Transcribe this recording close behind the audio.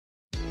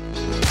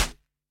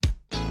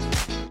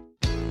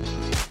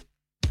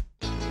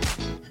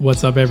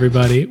What's up,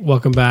 everybody?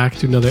 Welcome back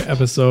to another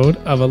episode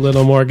of A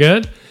Little More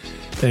Good.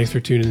 Thanks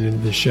for tuning into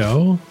the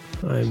show.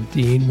 I'm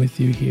Dean with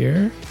you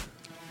here.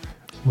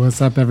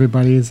 What's up,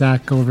 everybody?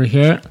 Zach over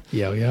here.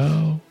 Yo,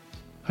 yo.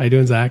 How you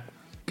doing, Zach?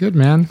 Good,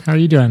 man. How are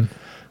you doing?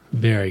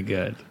 Very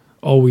good.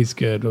 Always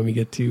good when we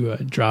get to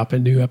drop a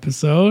new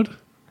episode.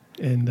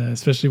 And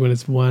especially when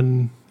it's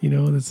one,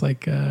 that's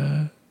like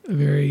a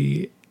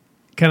very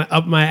kind of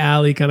up my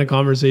alley kind of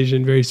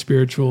conversation, very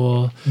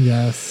spiritual.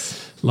 Yes.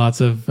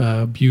 Lots of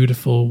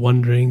beautiful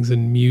wonderings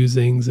and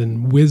musings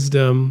and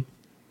wisdom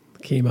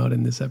came out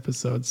in this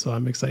episode. So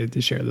I'm excited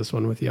to share this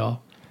one with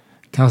y'all.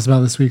 Tell us about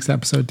this week's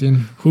episode,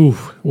 Dean.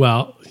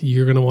 Well,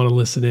 you're going to want to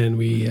listen in.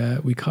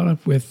 We caught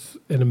up with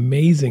an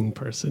amazing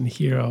person,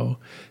 Hiro,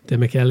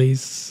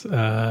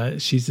 Demichelis.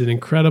 She's an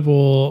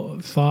incredible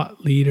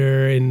thought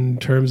leader in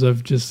terms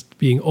of just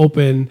being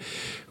open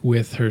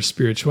with her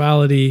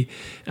spirituality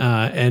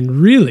and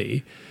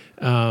really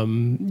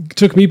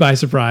took me by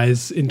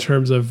surprise in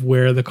terms of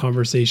where the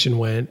conversation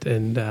went.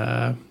 And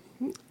I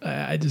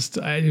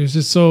was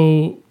just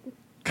so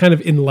kind of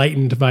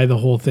enlightened by the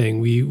whole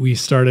thing. We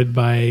started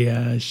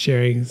by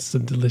sharing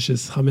some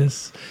delicious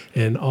hummus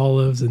and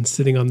olives and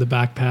sitting on the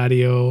back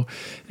patio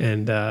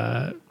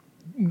and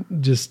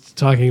just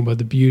talking about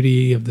the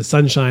beauty of the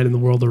sunshine in the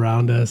world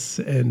around us.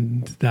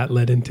 And that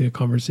led into a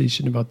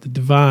conversation about the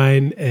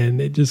divine. And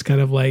it just kind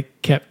of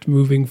like kept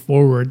moving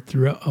forward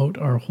throughout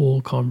our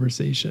whole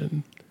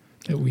conversation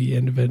that we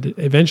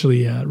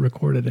eventually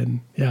recorded. And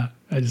yeah,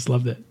 I just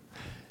loved it.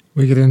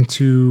 We get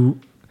into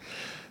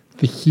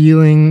the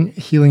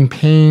healing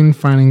pain,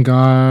 finding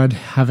God,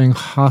 having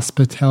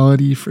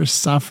hospitality for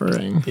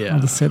suffering. Yeah. I'll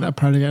just say that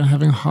part again,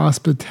 having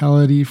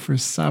hospitality for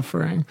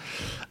suffering.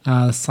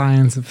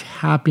 Science of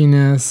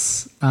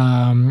happiness.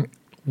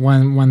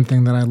 One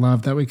thing that I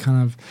love that we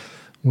kind of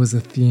was a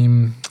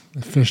theme,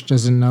 the fish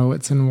doesn't know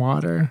it's in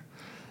water.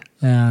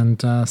 And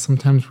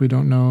sometimes we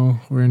don't know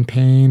we're in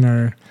pain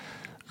or,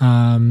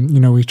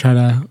 we try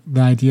to,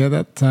 the idea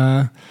that,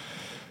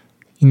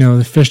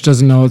 the fish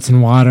doesn't know it's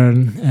in water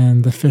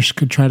and the fish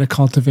could try to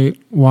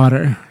cultivate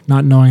water,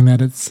 not knowing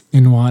that it's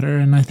in water.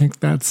 And I think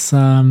that's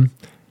kind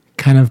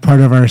of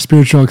part of our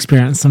spiritual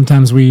experience.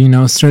 Sometimes we,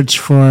 search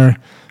for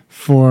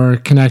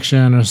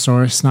connection or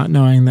source, not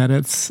knowing that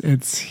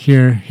it's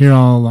here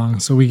all along.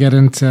 So we get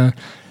into,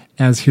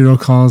 as Hiro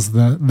calls,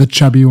 the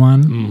chubby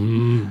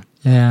one,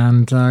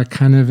 and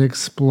kind of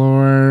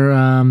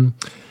explore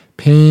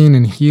pain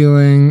and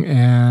healing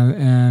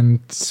and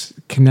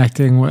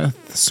connecting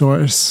with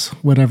source,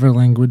 whatever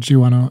language you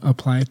want to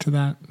apply to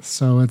that.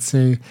 So it's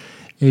a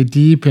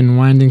deep and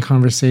winding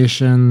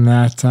conversation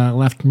that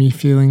left me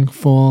feeling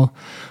full,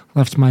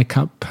 left my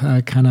cup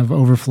kind of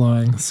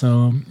overflowing.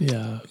 So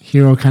yeah,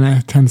 Hiro kind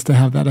of tends to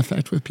have that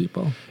effect with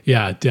people.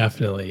 Yeah,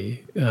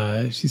 definitely.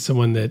 She's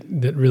someone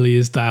that really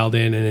is dialed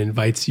in and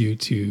invites you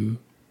to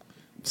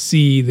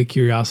see the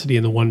curiosity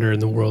and the wonder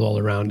in the world all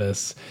around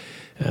us.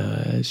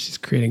 She's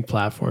creating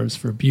platforms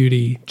for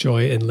beauty,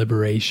 joy, and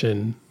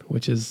liberation,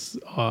 which is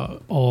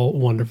all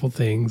wonderful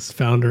things.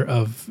 Founder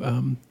of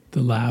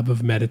the Lab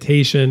of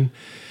Meditation,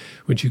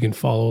 which you can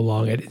follow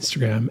along at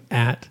Instagram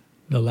at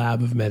the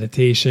Lab of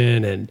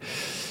Meditation. And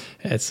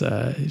it's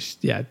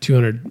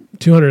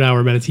 200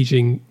 hour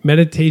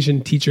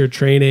meditation teacher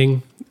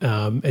training.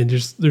 And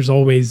there's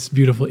always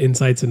beautiful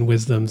insights and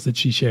wisdoms that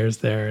she shares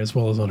there, as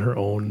well as on her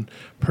own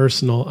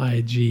personal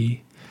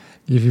IG.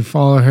 If you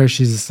follow her,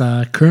 she's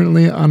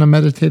currently on a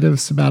meditative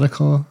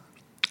sabbatical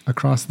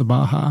across the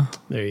Baja.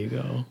 There you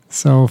go.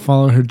 So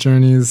follow her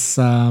journeys.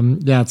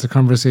 It's a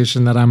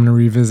conversation that I'm going to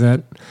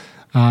revisit.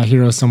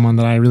 Hiro is someone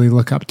that I really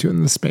look up to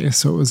in this space.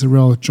 So it was a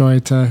real joy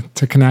to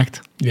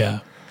connect. Yeah,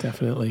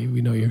 definitely.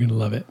 We know you're going to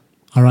love it.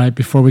 All right.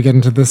 Before we get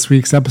into this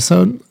week's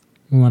episode,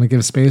 we want to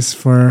give space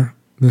for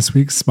this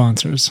week's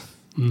sponsors.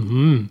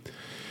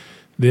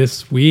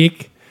 This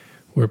week,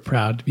 we're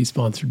proud to be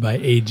sponsored by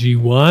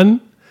AG1.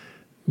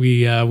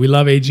 We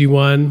love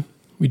AG1.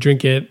 We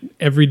drink it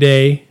every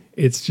day.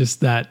 It's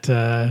just that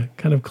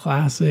kind of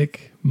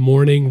classic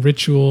morning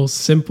ritual,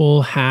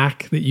 simple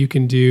hack that you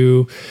can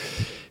do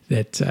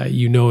that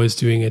is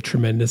doing a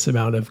tremendous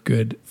amount of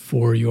good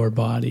for your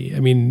body. I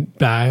mean,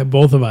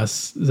 both of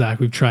us, Zach,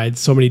 we've tried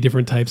so many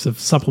different types of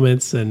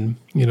supplements and,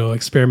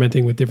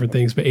 experimenting with different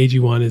things, but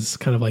AG1 is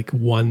kind of like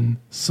one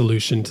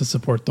solution to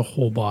support the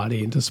whole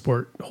body and to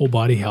support whole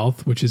body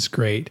health, which is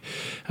great.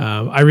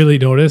 I really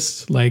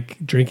noticed, like,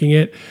 drinking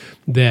it,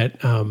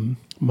 that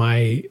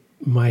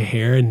my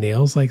hair and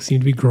nails seem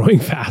to be growing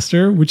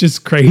faster, which is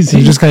crazy.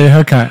 You just got your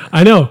haircut.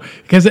 I know,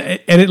 because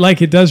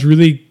it does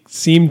really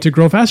seem to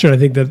grow faster. And I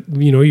think that,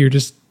 you're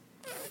just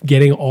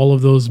getting all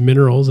of those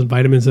minerals and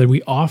vitamins that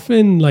we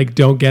often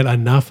don't get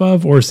enough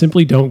of or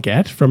simply don't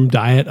get from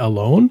diet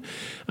alone.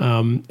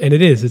 And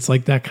it's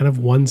like that kind of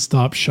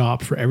one-stop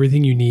shop for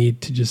everything you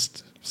need to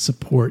just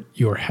support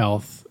your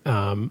health.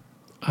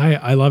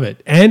 I love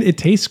it. And it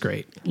tastes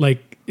great.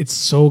 It's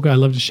so good. I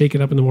love to shake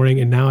it up in the morning.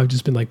 And now I've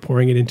just been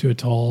pouring it into a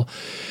tall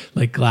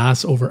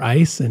glass over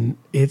ice. And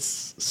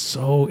it's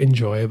so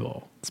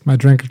enjoyable. It's my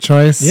drink of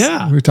choice.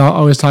 Yeah. We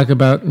always talk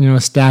about,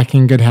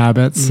 stacking good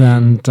habits.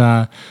 And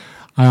I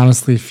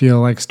honestly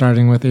feel like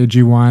starting with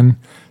AG1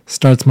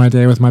 starts my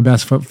day with my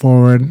best foot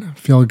forward,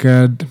 feel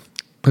good,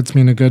 puts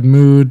me in a good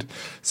mood,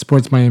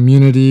 supports my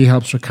immunity,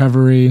 helps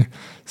recovery,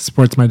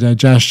 supports my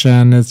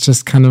digestion. It's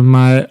just kind of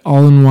my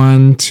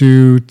all-in-one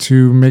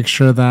to make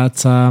sure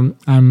that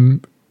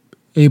I'm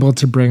able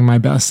to bring my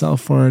best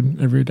self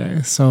forward every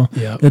day. So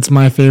It's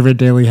my favorite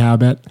daily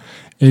habit,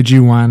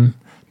 AG1.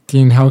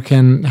 Dean, how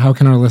can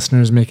our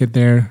listeners make it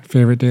their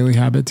favorite daily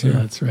habit too?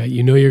 That's right.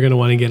 You're going to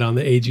want to get on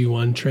the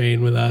AG1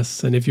 train with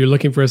us. And if you're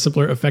looking for a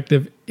simpler,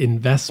 effective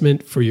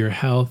investment for your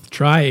health,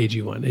 try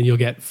AG1 and you'll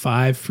get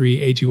 5 free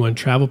AG1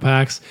 travel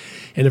packs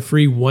and a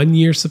free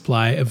 1-year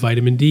supply of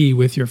vitamin D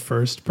with your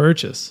first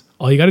purchase.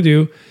 All you got to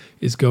do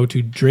is go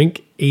to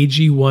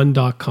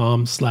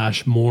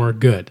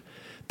drinkag1.com/moregood.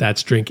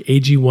 That's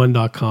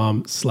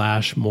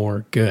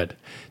drinkag1.com/moregood.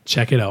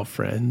 Check it out,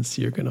 friends.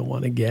 You're going to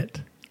want to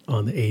get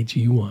on the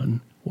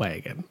AG1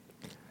 wagon.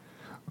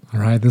 All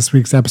right. This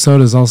week's episode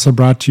is also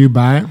brought to you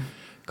by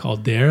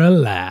Caldera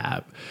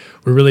Lab.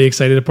 We're really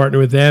excited to partner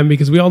with them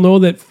because we all know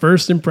that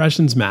first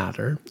impressions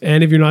matter.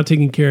 And if you're not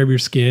taking care of your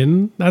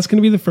skin, that's going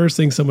to be the first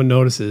thing someone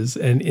notices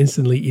and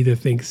instantly either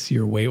thinks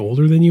you're way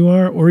older than you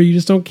are or you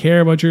just don't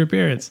care about your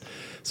appearance.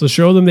 So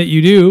show them that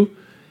you do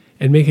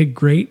and make a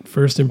great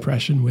first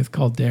impression with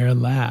Caldera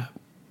Lab.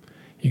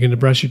 You're going to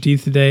brush your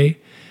teeth today.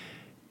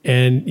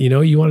 And,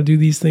 you want to do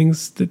these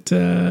things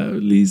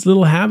these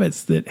little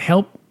habits that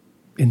help.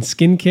 And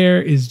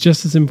skincare is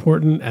just as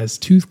important as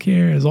tooth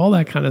care, as all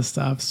that kind of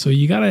stuff. So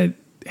you got to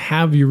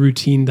have your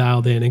routine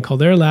dialed in. And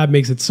Caldera Lab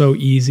makes it so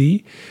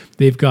easy.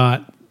 They've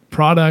got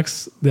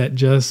products that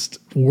just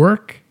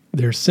work.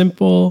 They're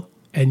simple,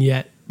 and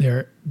yet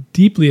they're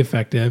deeply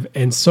effective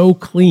and so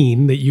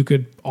clean that you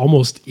could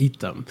almost eat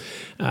them.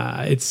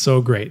 It's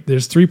so great.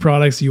 There's 3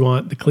 products you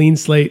want: the clean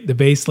slate, the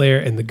base layer,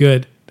 and the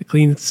good. The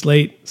clean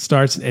slate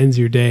starts and ends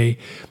your day.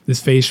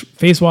 This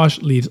face wash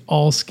leaves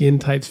all skin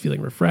types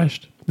feeling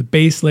refreshed. The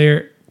base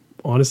layer,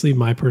 honestly,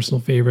 my personal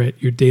favorite,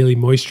 your daily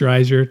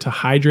moisturizer to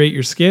hydrate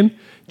your skin,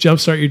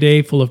 jumpstart your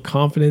day full of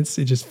confidence.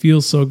 It just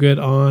feels so good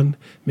on,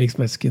 makes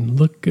my skin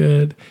look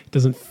good. It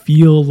doesn't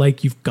feel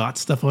like you've got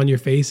stuff on your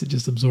face. It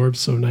just absorbs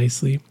so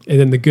nicely. And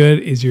then the good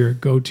is your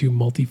go-to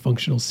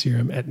multifunctional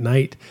serum at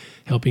night,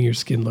 helping your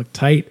skin look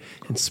tight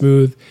and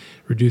smooth,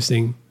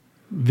 reducing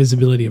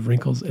visibility of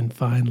wrinkles and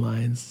fine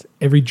lines.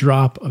 Every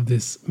drop of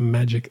this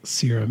magic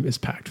serum is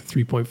packed with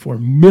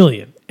 3.4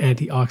 million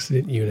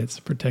antioxidant units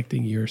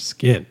protecting your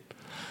skin.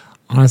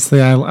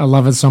 Honestly, I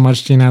love it so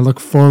much, Gene. I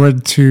look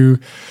forward to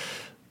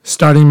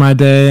starting my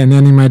day and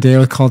ending my day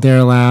with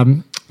Caldera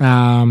Lab.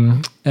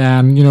 And,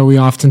 we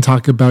often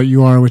talk about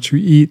you are what you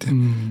eat.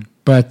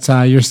 But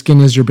your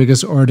skin is your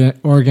biggest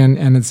organ,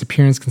 and its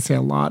appearance can say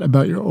a lot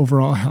about your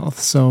overall health.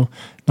 So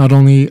not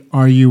only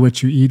are you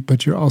what you eat,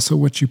 but you're also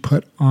what you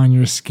put on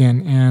your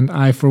skin. And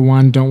I, for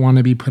one, don't want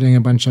to be putting a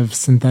bunch of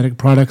synthetic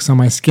products on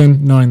my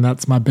skin, knowing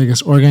that's my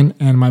biggest organ,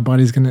 and my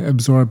body's going to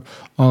absorb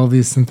all of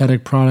these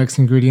synthetic products,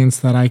 ingredients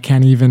that I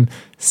can't even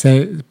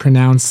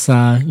pronounce,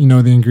 the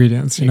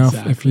ingredients.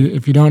 Exactly.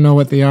 If you don't know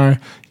what they are,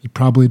 you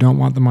probably don't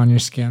want them on your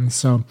skin.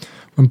 So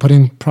when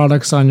putting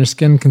products on your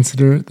skin,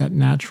 consider that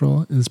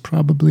natural is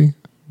probably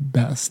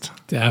best.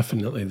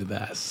 Definitely the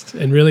best.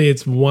 And really,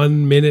 it's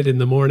 1 minute in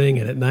the morning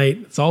and at night.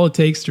 It's all it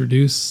takes to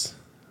reduce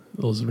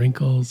those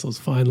wrinkles, those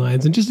fine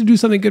lines, and just to do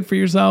something good for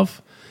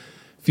yourself.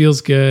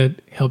 Feels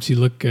good, helps you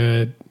look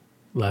good.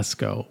 Let's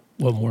go.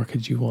 What more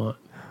could you want?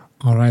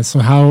 All right. So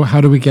how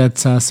do we get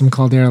some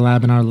Caldera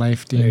Lab in our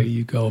life, Dean? There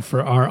you go.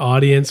 For our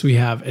audience, we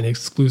have an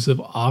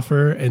exclusive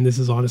offer, and this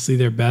is honestly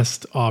their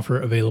best offer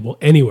available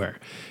anywhere.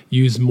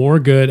 Use More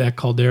Good at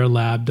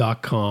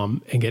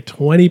calderalab.com and get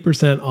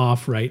 20%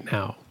 off right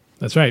now.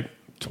 That's right,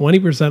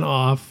 20%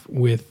 off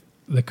with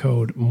the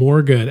code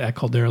MOREGOOD at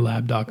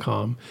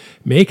calderalab.com.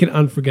 Make an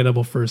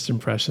unforgettable first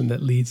impression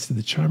that leads to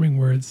the charming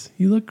words,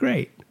 "You look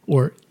great,"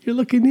 or "You're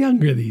looking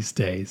younger these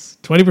days."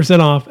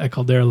 20% off at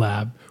Caldera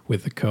Lab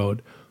with the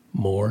code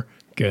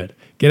MOREGOOD.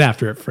 Get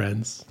after it,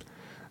 friends.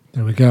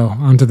 There we go.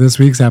 On to this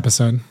week's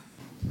episode.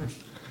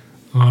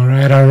 All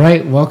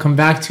right. Welcome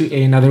back to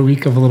another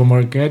week of A Little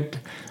More Good.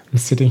 I'm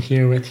sitting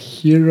here with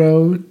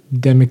Hiro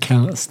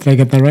Demichelis. Did I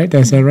get that right? Did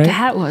I say it right?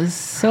 That was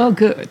so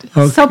good.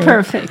 Okay. So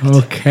perfect.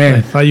 Okay.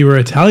 I thought you were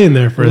Italian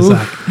there for a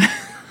sec.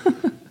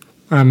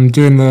 I'm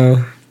doing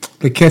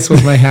the kiss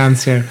with my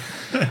hands here.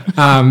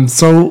 I'm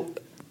sure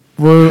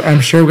we're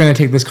going to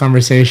take this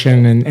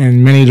conversation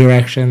in many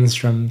directions,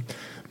 from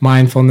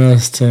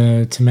mindfulness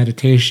to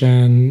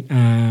meditation,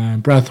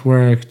 breath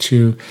work,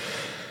 to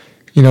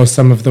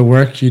some of the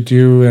work you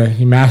do,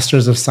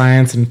 Masters of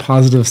Science in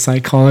Positive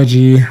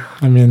Psychology.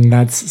 I mean,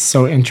 that's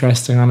so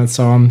interesting on its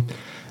own.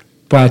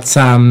 But,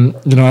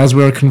 as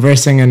we were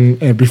conversing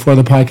and before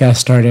the podcast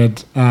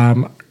started,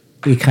 a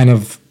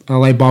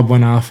light bulb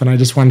went off, and I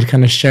just wanted to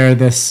kind of share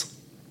this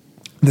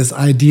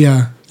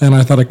idea, and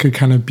I thought it could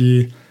kind of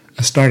be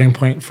a starting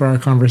point for our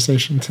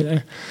conversation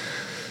today.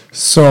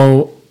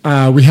 So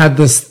we had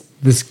this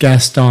this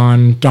guest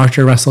on,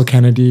 Dr. Russell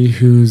Kennedy,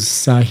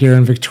 who's here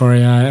in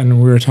Victoria,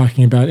 and we were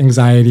talking about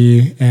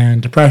anxiety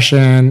and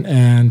depression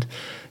and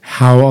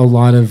how a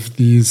lot of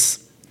these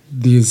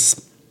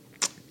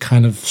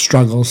kind of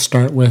struggles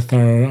start with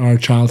our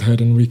childhood,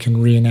 and we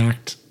can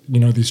reenact,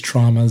 these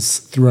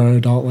traumas through our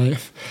adult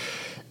life.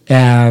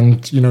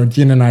 And,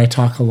 Dean and I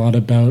talk a lot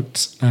about,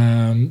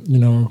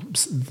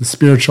 the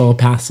spiritual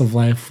paths of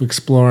life. We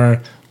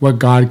explore what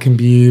God can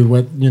be,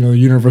 what,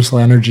 universal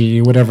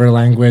energy, whatever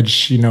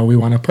language, we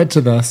want to put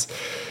to this.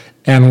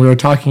 And we were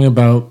talking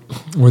about,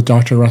 with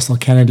Dr. Russell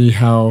Kennedy,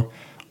 how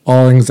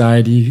all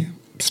anxiety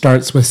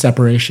starts with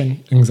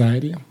separation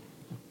anxiety.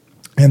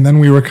 And then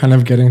we were kind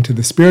of getting to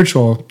the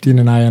spiritual, Dean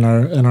and I, in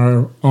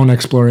our own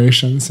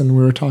explorations. And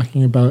we were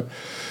talking about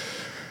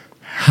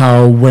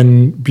how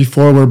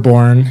before we're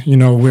born,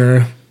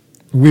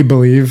 we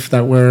believe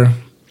that we're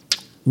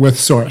with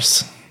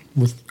Source,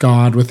 with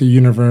God, with the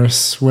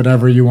universe,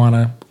 whatever you want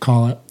to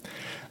call it.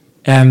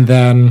 And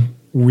then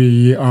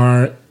we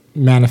are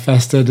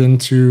manifested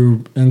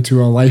into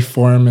a life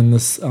form on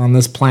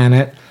this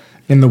planet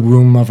in the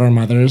womb of our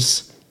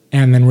mothers,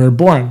 and then we're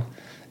born.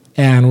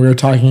 And we were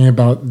talking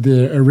about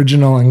the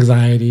original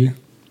anxiety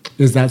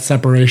is that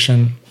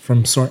separation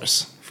from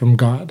Source, from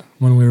God,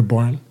 when we were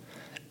born.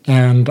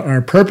 And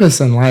our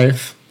purpose in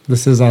life,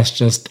 this is us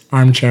just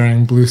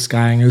armchairing, blue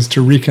skying, is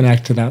to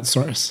reconnect to that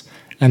Source.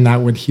 And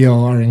that would heal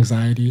our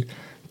anxiety,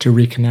 to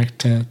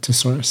reconnect to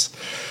Source.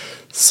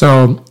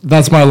 So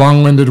that's my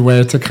long-winded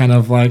way to kind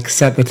of like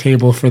set the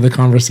table for the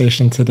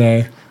conversation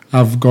today,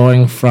 of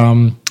going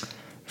from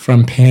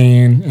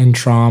pain and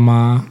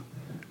trauma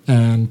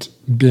and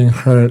being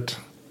hurt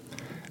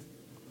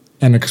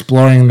and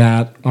exploring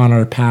that on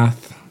our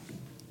path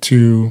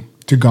to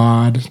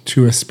God,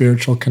 to a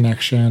spiritual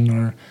connection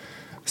or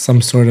some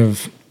sort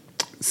of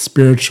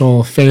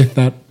spiritual faith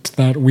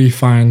that we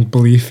find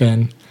belief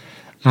in.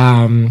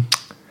 And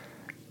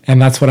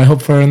that's what I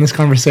hope for in this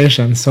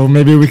conversation. So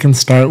maybe we can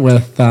start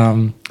with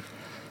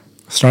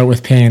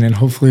pain, and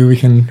hopefully we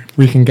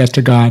can get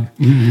to God.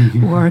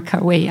 Work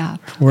our way up.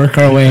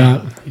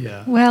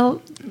 Yeah.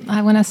 Well,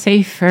 I want to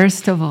say,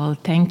 first of all,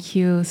 thank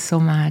you so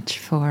much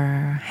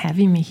for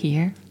having me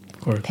here. Of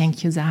course.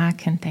 Thank you,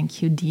 Zach, and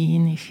thank you,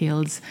 Dean. It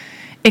feels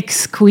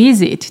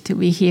exquisite to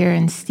be here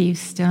in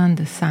Steveston.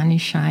 The sun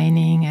is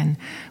shining, and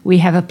we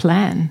have a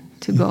plan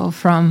to go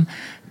from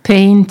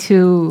pain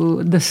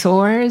to the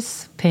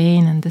source,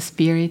 pain and the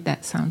spirit.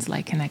 That sounds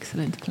like an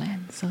excellent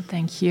plan. So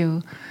thank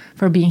you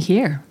for being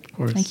here. Of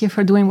course. Thank you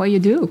for doing what you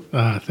do.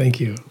 Thank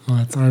you. Well,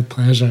 it's our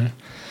pleasure.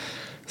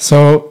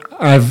 So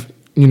I've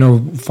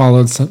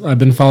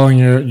been following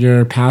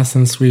your path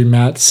since we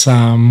met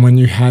when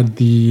you had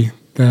the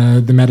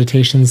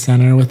meditation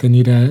center with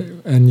Anita,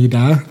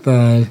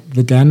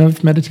 the den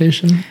of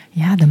meditation.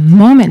 Yeah, the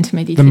moment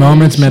meditation. The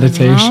moment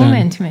meditation.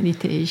 Moment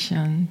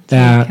meditation.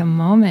 Take a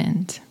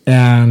moment.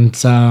 And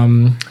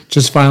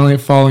just finally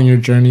following your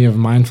journey of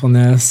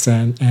mindfulness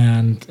and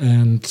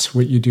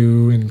what you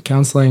do in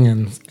counseling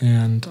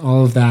and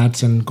all of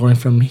that, and going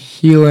from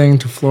healing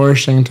to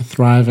flourishing to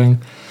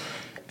thriving.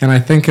 And I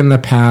think in the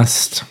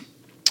past,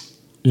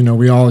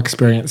 we all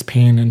experience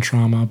pain and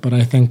trauma, but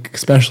I think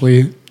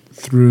especially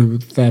through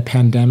the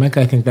pandemic,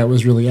 I think that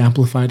was really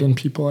amplified in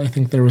people. I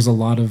think there was a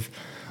lot of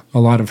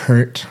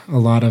hurt, a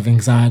lot of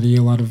anxiety,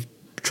 a lot of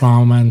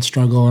trauma and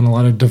struggle, and a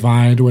lot of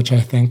divide, which I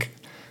think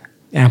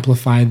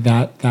amplified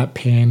that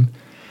pain.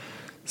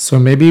 So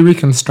maybe we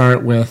can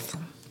start with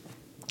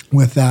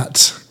that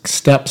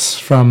steps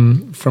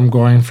from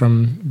going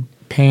from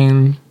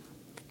pain,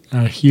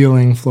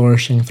 healing,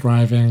 flourishing,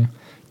 thriving,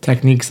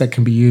 techniques that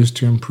can be used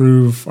to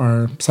improve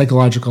our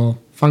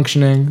psychological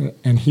functioning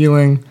and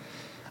healing.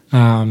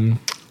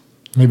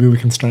 Maybe we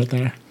can start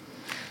there.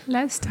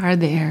 Let's start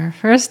there.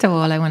 First of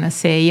all, I want to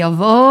say,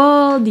 of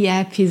all the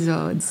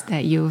episodes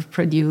that you've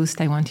produced,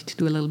 I wanted to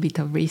do a little bit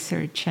of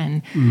research,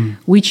 and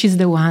which is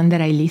the one that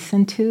I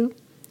listened to?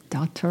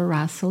 Dr.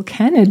 Russell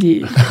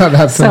Kennedy.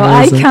 That's so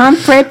amazing. I come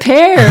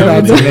prepared.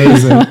 That's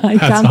amazing. I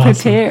come awesome.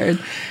 prepared.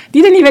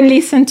 Didn't even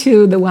listen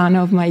to the one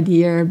of my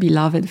dear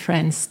beloved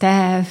friends,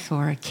 Steph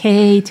or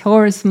Kate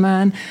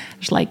Horseman.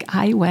 It's like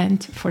I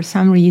went, for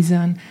some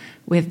reason,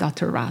 with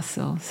Dr.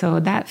 Russell. So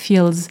that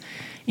feels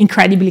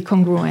incredibly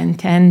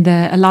congruent. And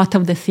a lot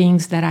of the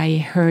things that I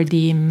heard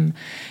him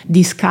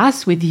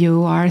discuss with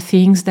you are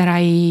things that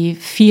I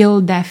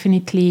feel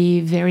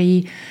definitely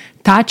very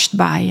touched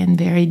by and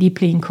very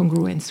deeply in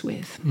congruence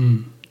with.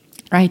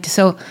 Right?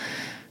 So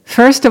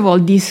first of all,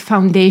 this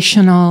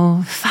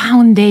foundational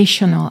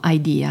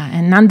idea.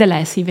 And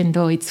nonetheless, even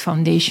though it's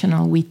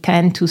foundational, we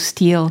tend to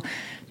still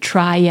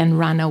try and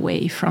run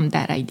away from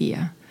that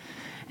idea.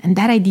 And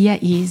that idea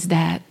is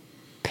that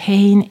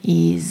pain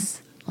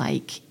is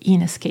like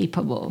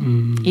inescapable.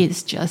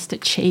 It's just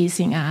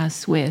chasing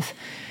us with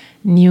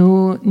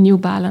New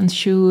Balance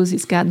shoes.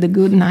 It's got the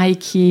good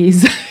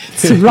Nikes.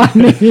 It's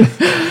running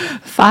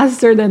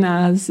faster than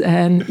us.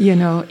 And,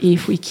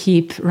 if we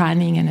keep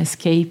running and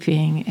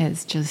escaping,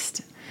 it's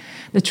just,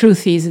 the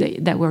truth is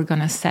that we're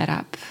going to set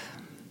up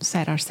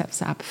set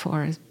ourselves up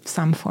for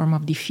some form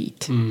of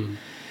defeat. And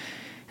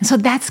so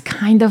that's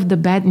kind of the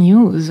bad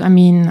news. I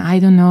mean, I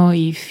don't know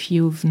if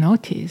you've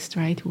noticed,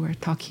 right? We were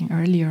talking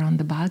earlier on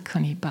the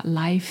balcony, but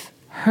life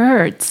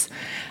hurts.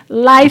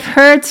 Life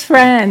hurts,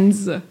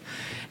 friends.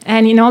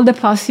 And in all the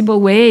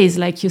possible ways,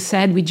 like you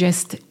said, we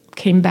just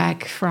came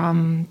back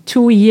from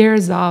 2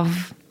 years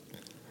of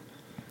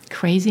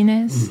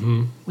craziness.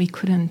 We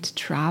couldn't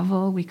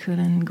travel. We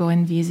couldn't go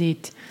and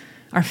visit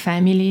our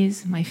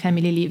families. My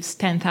family lives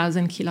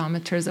 10,000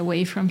 kilometers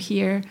away from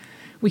here.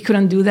 We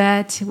couldn't do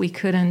that. We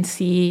couldn't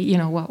see,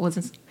 what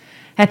was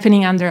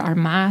happening under our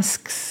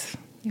masks,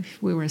 if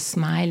we were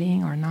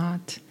smiling or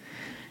not.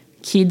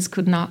 Kids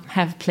could not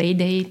have play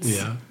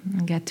dates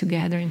and get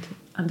together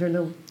under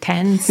little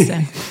tents.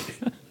 And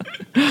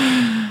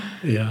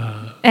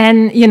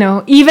And,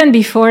 even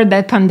before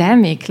that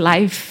pandemic,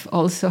 life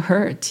also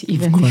hurt,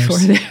 even before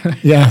there.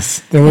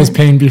 Yes, there was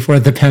pain before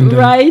the pandemic.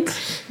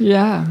 Right?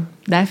 Yeah,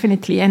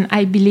 definitely. And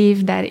I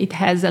believe that it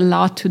has a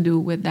lot to do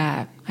with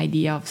that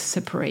idea of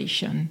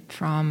separation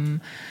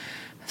from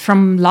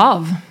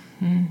love,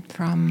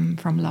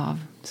 from love.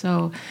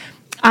 So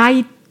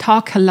I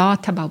talk a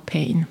lot about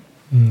pain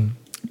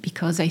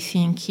because I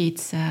think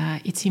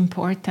it's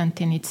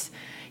important and it's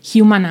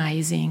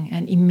humanizing,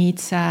 and it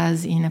meets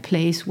us in a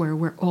place where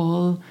we're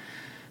all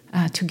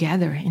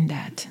together in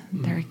that.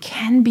 There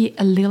can be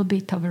a little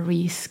bit of a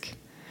risk,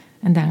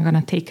 and then I'm going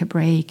to take a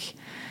break,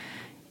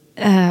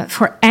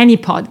 for any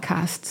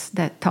podcasts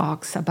that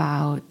talks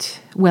about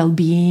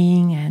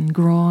well-being and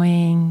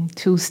growing,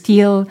 to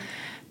still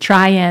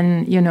try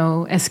and,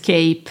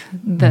 escape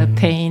the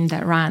pain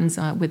that runs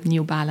with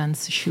New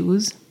Balance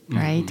shoes,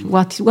 right?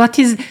 What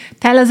is,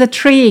 tell us a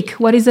trick,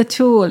 what is a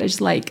tool? It's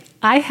like,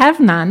 I have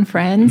none,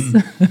 friends.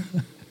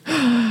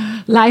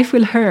 Life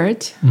will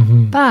hurt,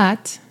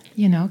 but,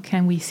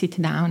 can we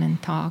sit down and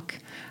talk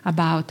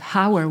about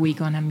how are we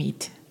going to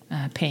meet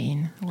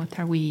pain? What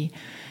are we,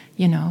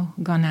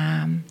 going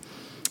to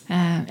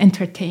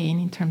entertain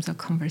in terms of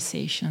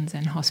conversations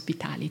and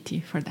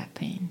hospitality for that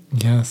pain?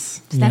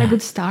 Yes. Is that a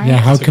good start? Yeah,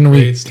 how can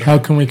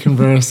we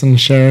converse and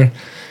share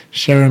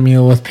a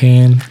meal with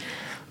pain?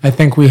 I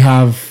think we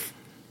have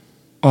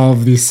all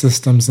of these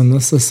systems in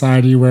this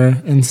society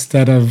where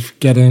instead of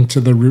getting to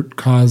the root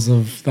cause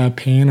of that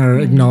pain or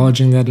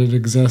acknowledging that it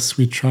exists,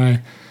 we try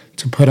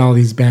to put all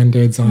these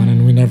Band-Aids on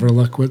and we never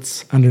look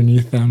what's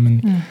underneath them.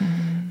 And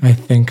I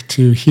think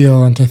to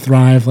heal and to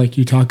thrive, like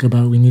you talk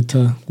about, we need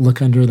to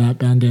look under that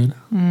Band-Aid.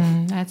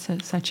 That's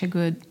such a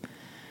good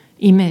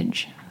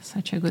image,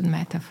 such a good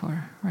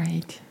metaphor,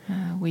 right?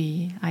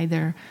 We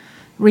either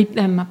rip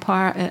them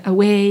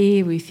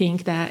away, we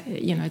think that,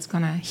 it's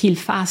going to heal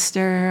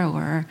faster,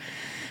 or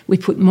we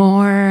put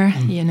more,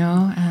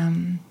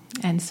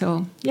 and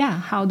so,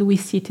 how do we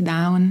sit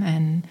down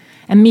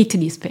and meet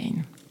this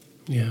pain?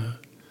 Yeah.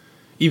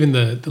 Even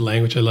the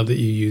language, I love that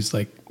you use,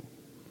 like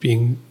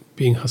being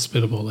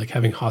hospitable, like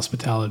having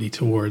hospitality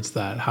towards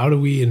that. How do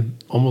we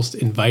almost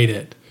invite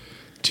it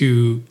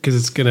to, because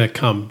it's going to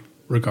come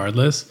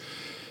regardless.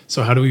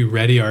 So how do we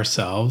ready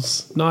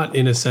ourselves? Not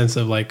in a sense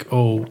of like,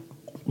 oh,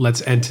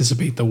 let's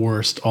anticipate the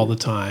worst all the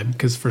time,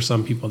 because for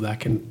some people that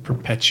can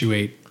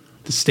perpetuate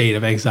the state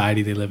of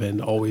anxiety they live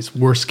in, always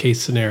worst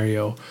case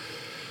scenario.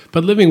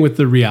 But living with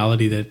the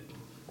reality that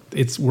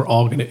we're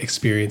all going to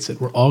experience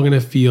it. We're all going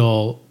to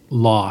feel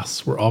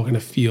loss. We're all going to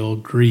feel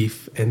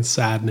grief and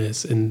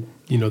sadness and,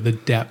 the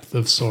depth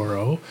of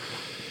sorrow,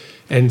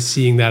 and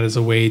seeing that as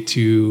a way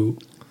to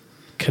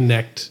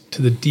connect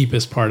to the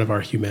deepest part of our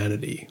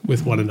humanity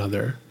with one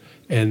another.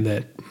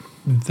 And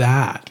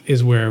that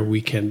is where we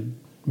can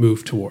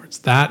move towards.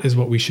 That is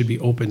what we should be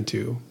open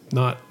to,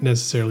 not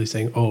necessarily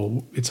saying,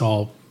 oh, it's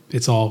all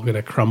going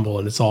to crumble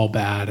and it's all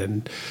bad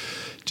and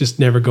just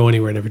never go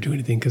anywhere, never do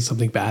anything because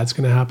something bad's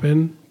going to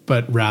happen,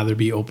 but rather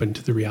be open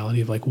to the reality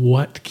of like,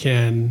 what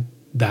can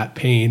that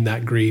pain,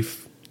 that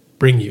grief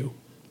bring you?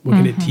 What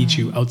can it teach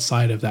you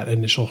outside of that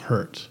initial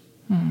hurt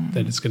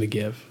that it's going to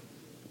give?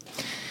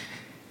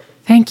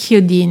 Thank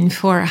you, Dean,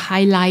 for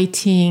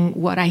highlighting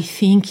what I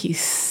think is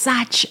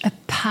such a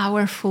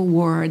powerful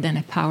word and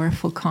a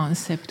powerful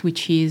concept,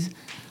 which is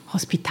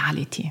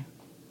hospitality,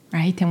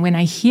 right? And when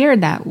I hear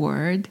that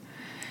word,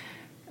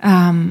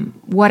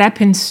 what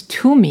happens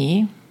to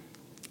me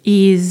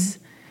is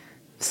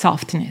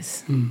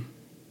softness.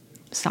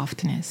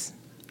 Softness,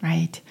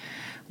 right?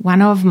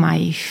 One of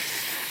my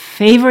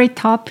favorite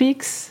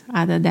topics,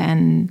 other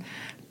than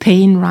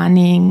pain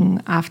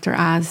running after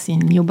us in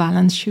New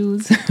Balance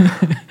shoes,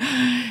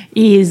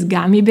 is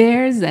gummy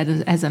bears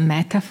as a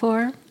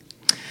metaphor.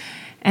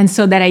 And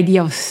so that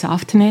idea of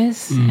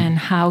softness and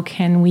how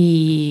can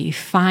we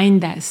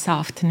find that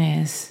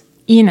softness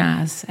in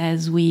us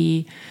as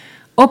we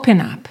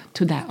open up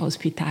to that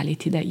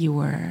hospitality that you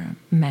were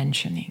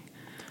mentioning,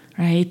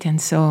 right?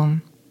 And so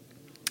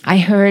I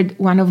heard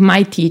one of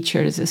my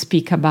teachers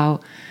speak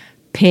about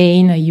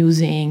pain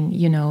using,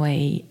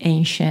 a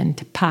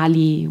ancient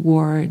Pali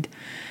word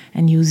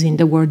and using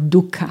the word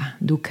dukkha.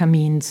 Dukkha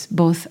means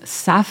both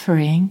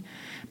suffering,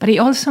 but it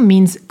also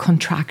means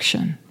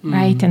contraction,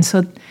 right? And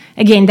so,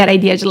 again, that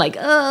idea is like,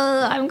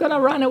 oh, I'm going to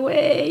run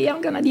away.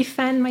 I'm going to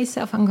defend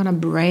myself. I'm going to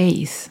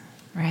brace,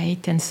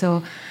 right? And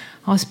so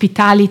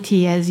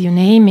hospitality, as you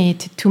name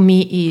it, to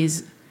me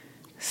is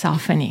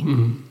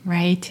softening,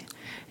 right?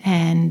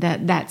 And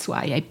that's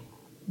why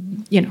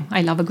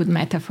I love a good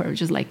metaphor.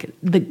 Just like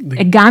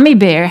a gummy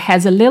bear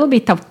has a little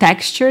bit of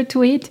texture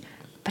to it,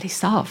 but it's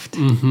soft,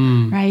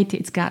 right?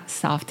 It's got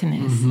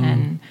softness.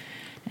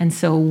 And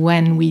so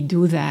when we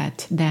do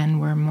that, then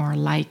we're more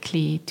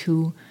likely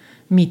to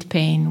meet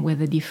pain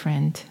with a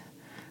different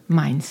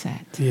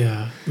mindset.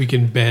 Yeah, we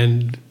can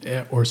bend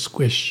or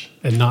squish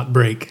and not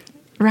break.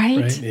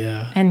 Right?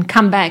 Yeah. And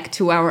come back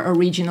to our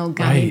original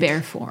gummy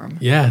bear form.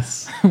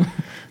 Yes.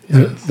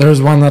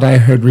 There's one that I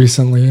heard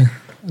recently,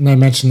 and I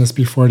mentioned this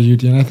before to you,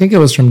 Dean. I think it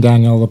was from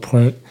Danielle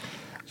Laporte,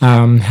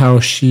 how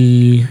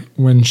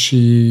when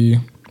she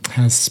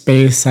has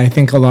space, I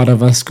think a lot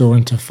of us go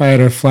into fight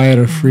or flight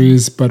or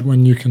freeze, but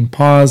when you can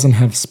pause and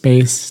have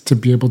space to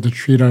be able to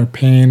treat our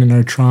pain and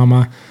our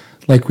trauma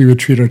like we would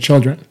treat our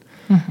children,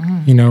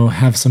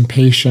 have some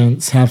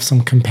patience, have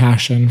some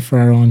compassion for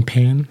our own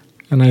pain.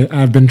 And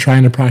I've been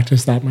trying to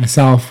practice that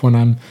myself when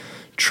I'm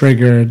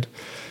triggered,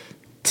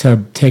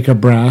 to take a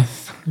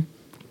breath.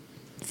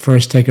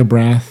 First take a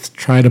breath,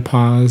 try to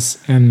pause,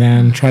 and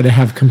then try to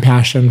have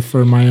compassion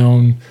for my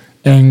own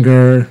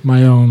anger,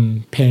 my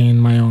own pain,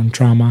 my own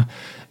trauma,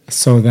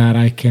 so that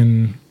I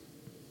can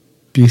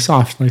be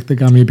soft like the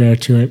gummy bear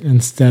to it,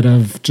 instead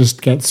of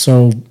just get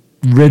so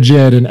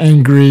rigid and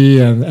angry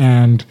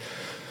and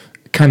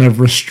kind of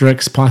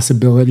restricts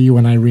possibility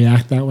when I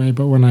react that way.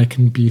 But when I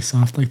can be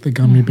soft like the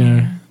gummy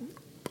bear,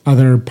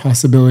 other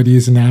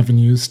possibilities and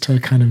avenues to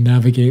kind of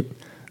navigate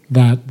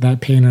that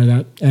pain or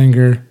that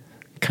anger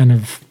kind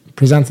of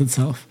presents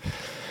itself.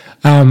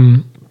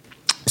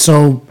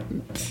 So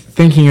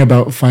thinking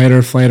about fight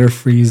or flight or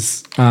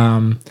freeze,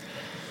 when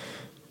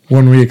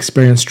we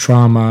experience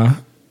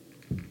traumatic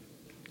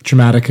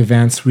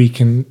events, we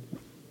can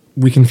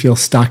feel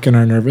stuck in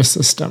our nervous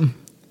system.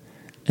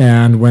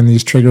 And when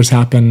these triggers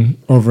happen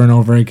over and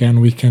over again,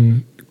 we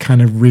can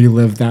kind of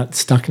relive that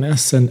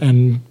stuckness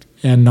and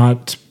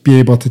not be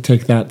able to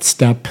take that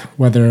step,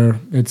 whether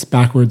it's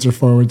backwards or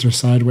forwards or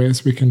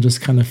sideways. We can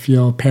just kind of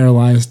feel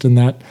paralyzed in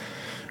that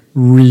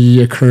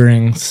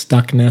reoccurring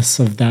stuckness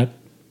of that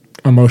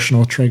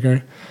emotional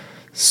trigger.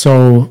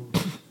 So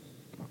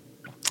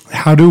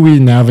how do we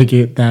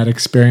navigate that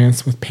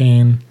experience with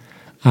pain?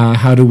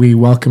 How do we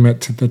welcome it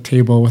to the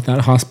table with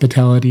that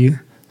hospitality,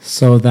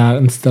 so that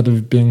instead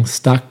of being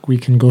stuck, we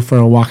can go for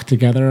a walk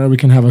together, or we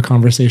can have a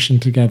conversation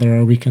together,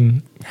 or we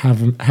can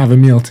have a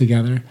meal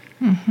together?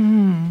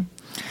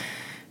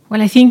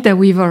 Well, I think that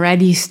we've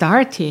already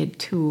started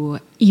to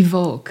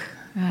evoke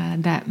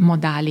that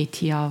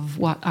modality of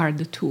what are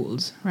the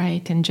tools,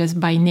 right? And just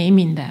by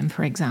naming them,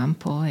 for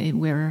example,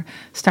 we're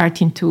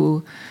starting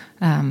to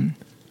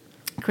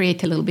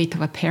create a little bit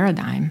of a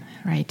paradigm,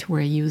 right?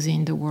 We're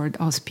using the word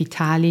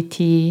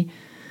hospitality,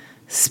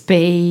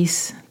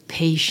 space,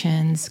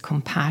 patience,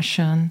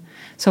 compassion.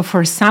 So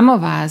for some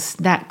of us,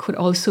 that could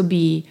also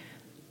be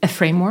a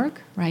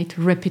framework, right?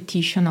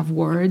 Repetition of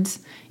words.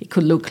 It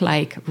could look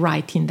like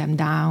writing them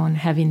down,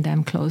 having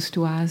them close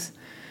to us.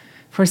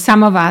 For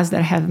some of us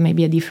that have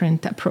maybe a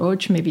different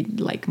approach, maybe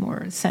like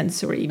more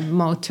sensory,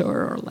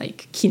 motor, or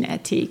like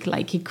kinetic,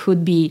 like it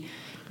could be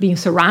being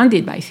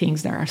surrounded by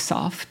things that are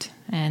soft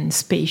and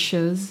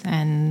spacious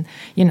and,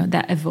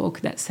 that evoke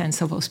that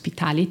sense of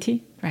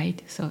hospitality,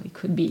 right? So it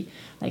could be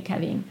like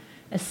having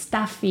a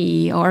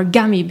stuffy or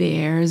gummy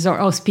bears or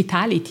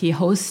hospitality,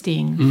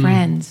 hosting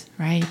friends,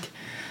 right?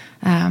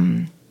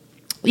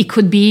 It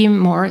could be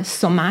more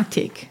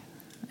somatic.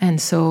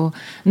 And so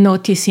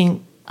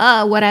noticing,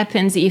 what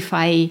happens if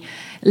I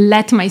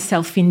let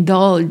myself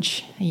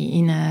indulge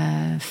in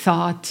a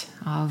thought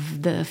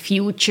of the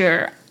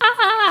future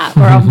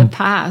or of the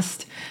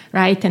past,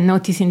 right? And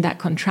noticing that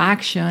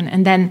contraction,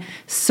 and then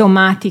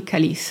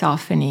somatically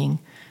softening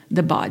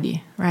the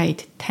body,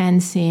 right?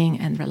 Tensing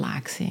and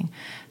relaxing.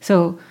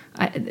 So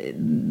I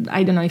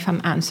don't know if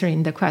I'm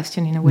answering the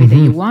question in a way that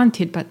you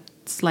wanted, but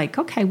it's like,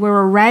 okay, we're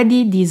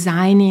already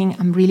designing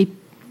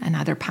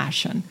another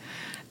passion.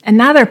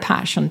 Another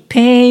passion,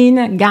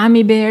 pain,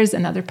 gummy bears,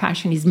 another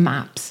passion is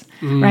maps,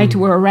 right?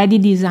 We're already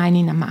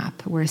designing a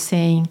map. We're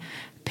saying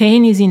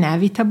pain is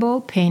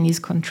inevitable, pain is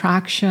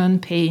contraction,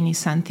 pain is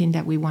something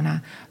that we want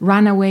to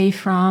run away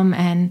from.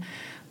 And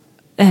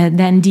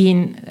then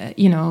Dean,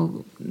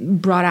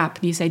 brought up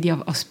this idea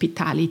of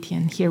hospitality.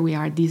 And here we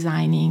are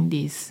designing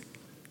this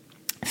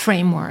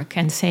framework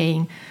and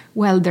saying,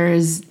 well,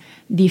 there's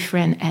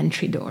different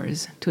entry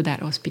doors to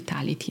that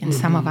hospitality. And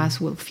some of us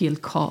will feel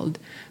called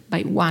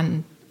by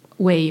one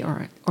way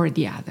or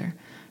the other,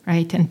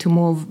 right? And to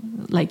move,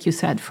 like you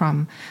said,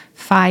 from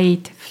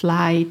fight,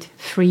 flight,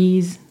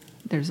 freeze.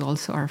 There's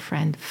also our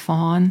friend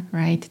fawn,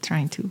 right?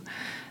 Trying to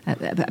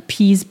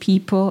appease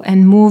people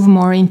and move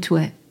more into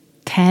a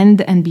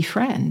tend and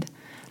befriend,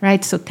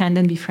 right? So tend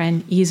and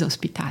befriend is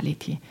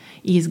hospitality,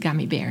 is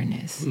gummy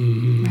bearness,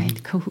 right?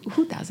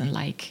 Who doesn't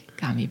like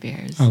gummy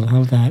bears? I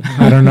love that.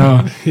 I don't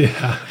know.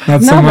 Yeah.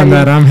 That's someone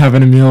that I'm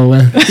having a meal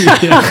with.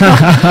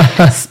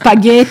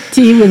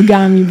 Spaghetti with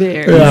gummy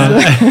bears.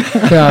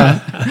 Yeah.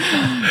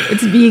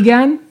 It's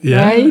vegan,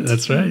 Yeah, right?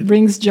 that's right.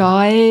 Brings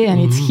joy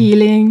and it's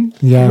healing.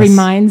 Yes.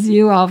 Reminds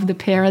you of the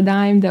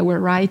paradigm that we're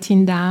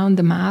writing down,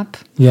 the map.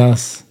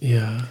 Yes.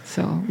 Yeah.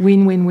 So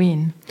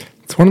win-win-win.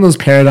 It's one of those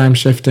paradigm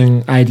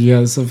shifting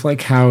ideas of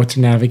like how to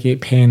navigate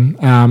pain.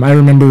 I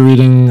remember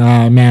reading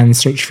Man's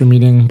Search for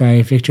Meaning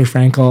by Viktor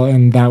Frankl,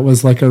 and that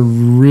was like a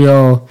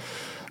real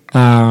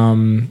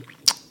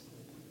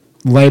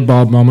light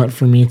bulb moment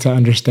for me to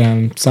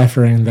understand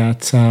suffering.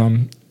 That,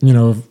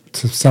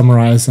 to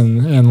summarize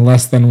in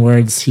less than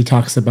words, he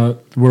talks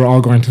about we're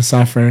all going to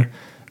suffer,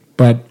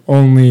 but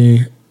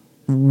only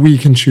we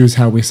can choose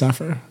how we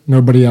suffer.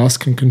 Nobody else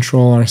can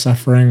control our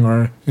suffering,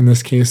 or in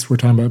this case, we're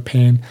talking about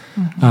pain.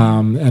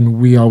 And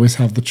we always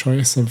have the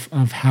choice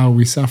of how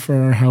we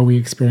suffer or how we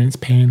experience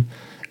pain,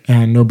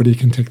 and nobody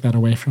can take that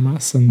away from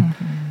us.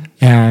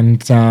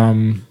 And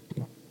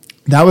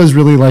that was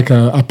really like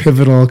a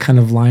pivotal kind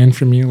of line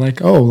for me.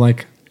 Like,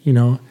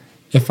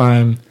 if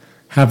I'm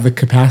have the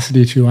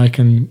capacity to, I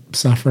can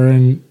suffer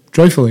and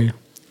joyfully.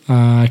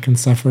 I can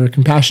suffer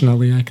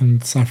compassionately. I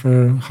can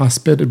suffer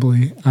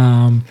hospitably.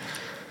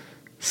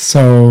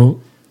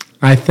 So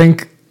I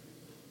think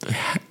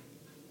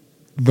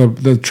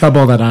the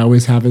trouble that I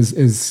always have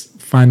is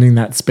finding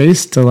that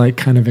space to like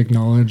kind of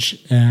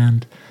acknowledge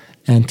and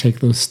take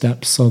those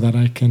steps so that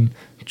I can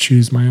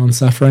choose my own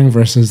suffering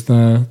versus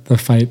the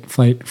fight,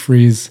 flight,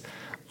 freeze,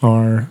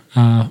 or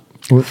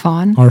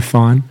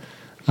fawn.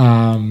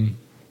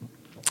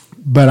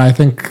 But I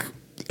think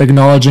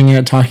acknowledging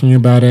it, talking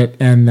about it,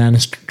 and then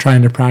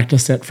trying to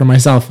practice it for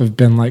myself have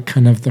been like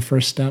kind of the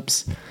first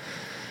steps.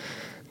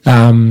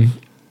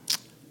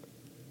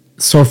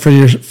 So for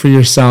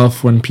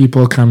yourself, when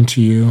people come to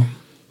you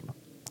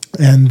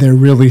and they're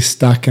really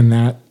stuck in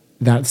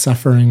that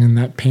suffering and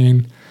that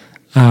pain,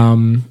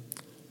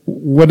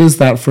 what is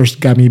that first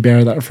gummy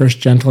bear, that first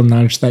gentle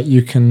nudge that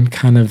you can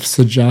kind of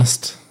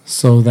suggest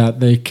so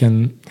that they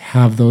can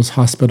have those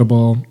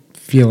hospitable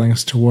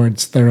feelings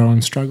towards their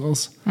own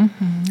struggles?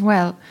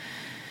 Well,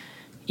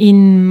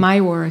 in my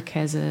work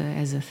as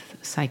a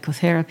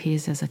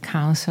psychotherapist, as a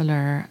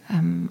counselor,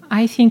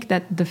 I think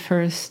that the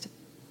first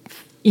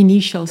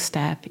initial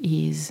step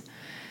is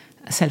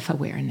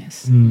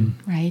self-awareness,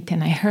 right?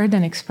 And I heard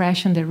an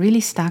expression that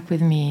really stuck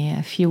with me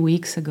a few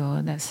weeks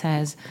ago that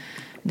says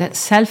that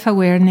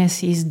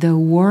self-awareness is the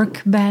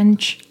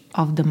workbench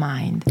of the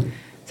mind.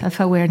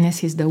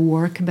 Self-awareness is the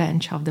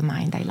workbench of the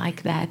mind. I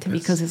like that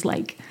because it's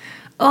like,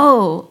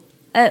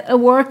 a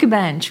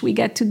workbench. We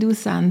get to do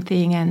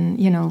something, and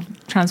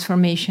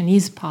transformation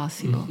is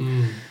possible,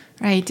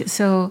 right?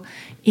 So,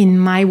 in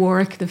my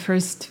work, the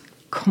first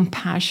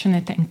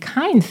compassionate and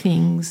kind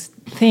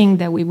thing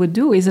that we would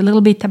do is a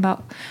little bit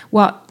about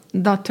what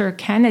Dr.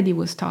 Kennedy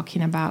was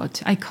talking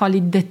about. I call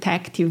it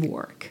detective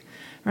work,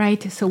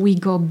 right? So we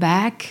go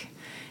back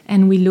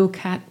and we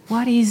look at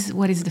what is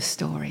the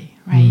story,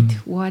 right?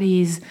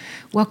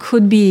 What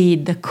could be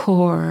the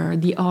core,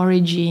 the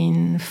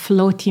origin,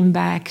 floating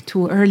back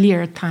to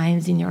earlier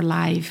times in your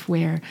life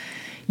where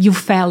you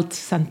felt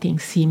something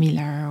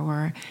similar,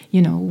 or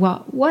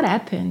what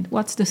happened?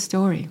 What's the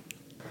story?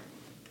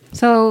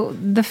 So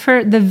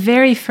the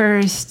very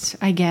first,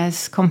 I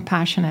guess,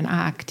 compassionate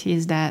act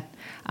is that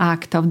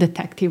act of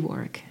detective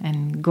work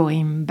and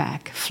going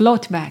back,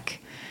 float back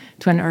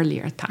to an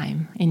earlier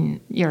time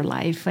in your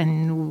life,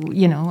 and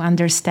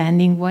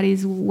understanding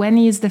when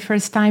is the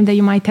first time that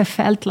you might have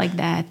felt like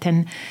that,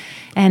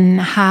 and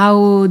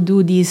how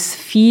do these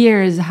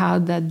fears,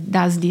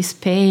 does this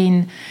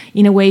pain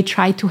in a way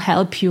try to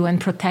help you and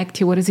protect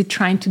you? What is it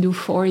trying to do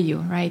for you,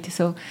 right?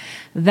 So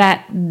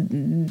that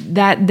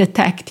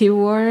detective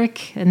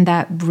work and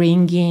that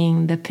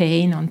bringing the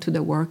pain onto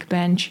the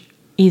workbench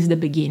is the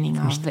beginning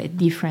of a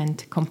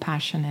different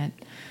compassionate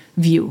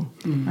view,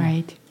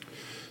 right?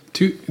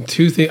 Two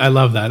things. I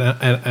love that,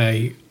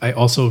 and I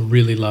also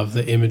really love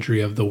the imagery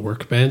of the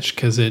workbench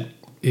because it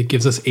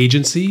gives us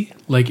agency.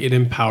 Like, it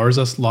empowers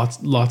us.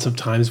 Lots of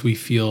times we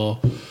feel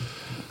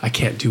I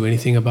can't do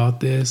anything about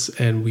this,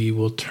 and we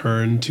will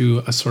turn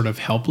to a sort of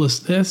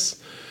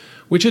helplessness,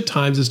 which at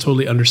times is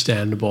totally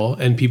understandable,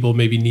 and people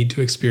maybe need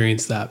to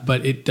experience that.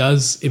 But it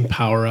does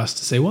empower us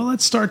to say, well,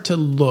 let's start to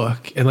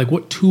look, and like,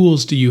 what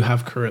tools do you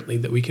have currently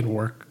that we can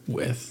work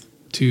with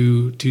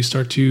to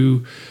start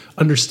to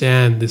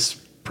understand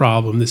this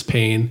problem, this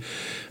pain.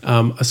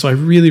 So I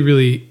really,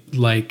 really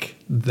like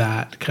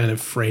that kind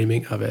of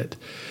framing of it.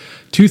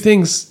 Two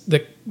things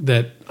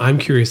that I'm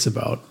curious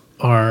about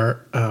are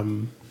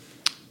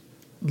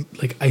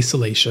like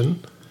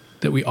isolation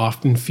that we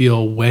often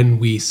feel when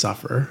we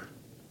suffer,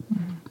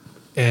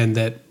 and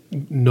that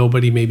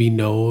nobody maybe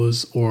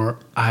knows, or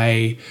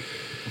I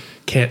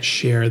can't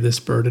share this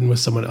burden with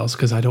someone else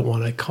because I don't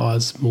want to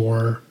cause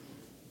more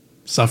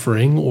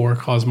suffering or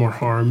cause more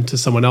harm to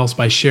someone else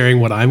by sharing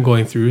what I'm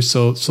going through.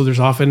 So there's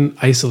often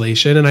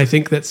isolation. And I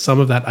think that some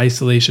of that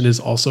isolation is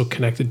also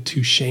connected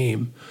to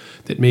shame,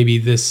 that maybe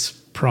this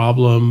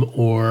problem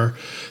or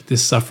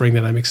this suffering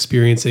that I'm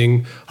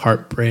experiencing,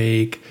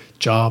 heartbreak,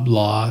 job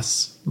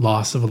loss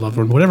of a loved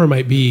one, whatever it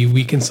might be,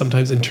 we can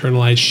sometimes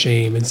internalize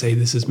shame and say,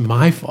 this is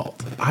my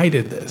fault. I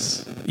did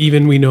this.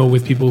 Even we know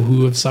with people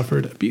who have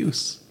suffered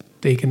abuse,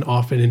 they can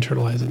often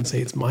internalize it and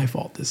say, it's my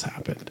fault this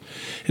happened.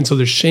 And so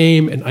there's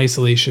shame and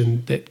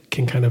isolation that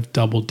can kind of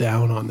double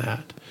down on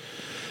that.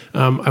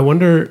 I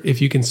wonder if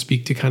you can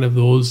speak to kind of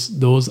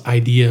those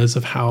ideas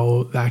of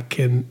how that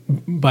can,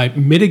 by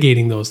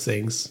mitigating those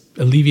things,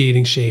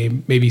 alleviating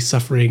shame, maybe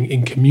suffering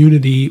in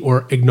community,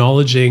 or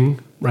acknowledging,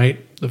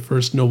 right, the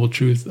first noble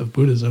truth of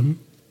Buddhism,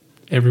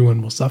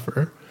 everyone will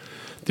suffer.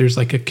 There's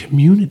like a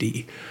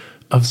community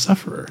of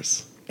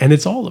sufferers, and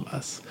it's all of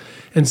us.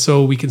 And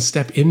so we can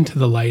step into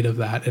the light of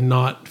that and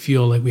not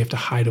feel like we have to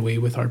hide away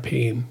with our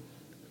pain.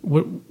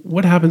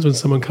 What happens when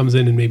someone comes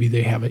in and maybe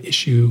they have an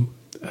issue,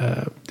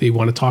 they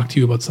want to talk to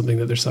you about something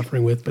that they're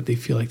suffering with, but they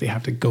feel like they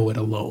have to go it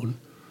alone?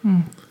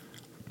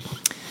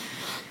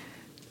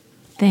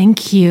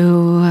 Thank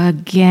you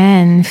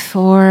again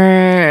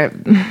for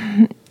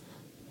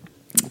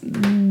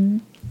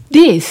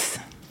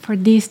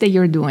this that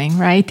you're doing,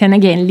 right? And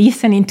again,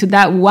 listening to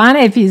that one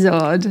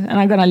episode, and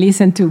I'm going to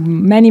listen to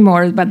many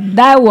more, but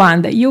that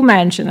one that you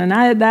mentioned, and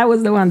that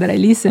was the one that I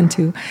listened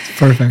to.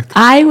 Perfect.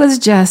 I was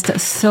just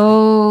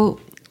so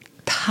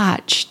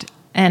touched,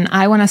 and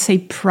I want to say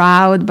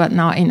proud, but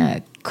not in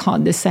a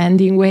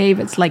condescending way.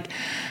 But it's like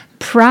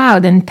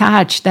proud and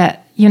touched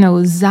that,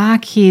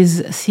 Zach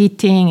is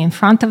sitting in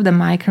front of the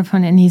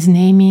microphone and he's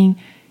naming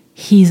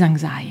his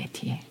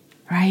anxiety,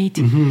 right?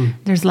 Mm-hmm.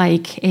 There's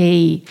like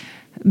a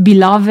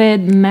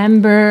beloved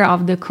member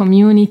of the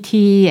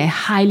community, a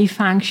highly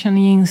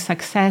functioning,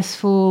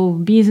 successful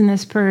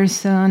business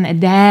person, a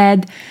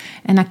dad,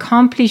 an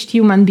accomplished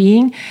human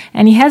being.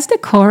 And he has the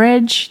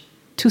courage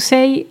to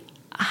say,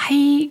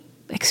 I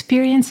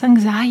experience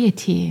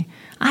anxiety.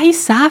 I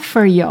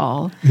suffer,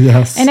 y'all.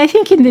 Yes. And I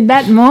think in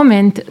that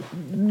moment,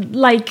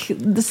 like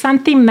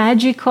something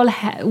magical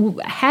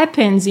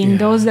happens in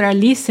those that are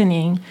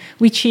listening,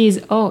 which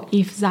is,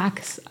 if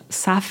Zach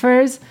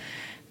suffers,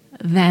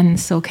 then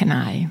so can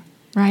I,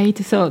 right?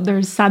 So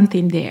there's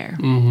something there.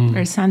 Mm-hmm.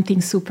 There's something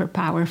super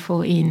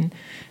powerful in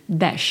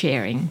that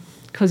sharing,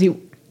 because it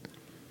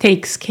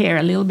takes care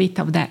a little bit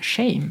of that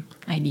shame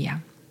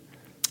idea.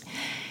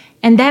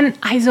 And then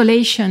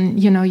isolation,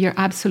 you're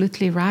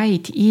absolutely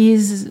right,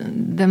 is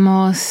the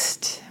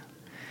most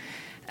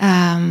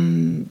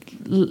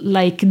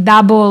like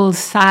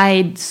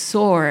double-sided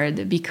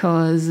sword,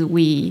 because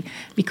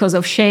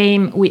of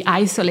shame, we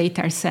isolate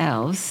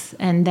ourselves,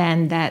 and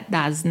then that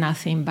does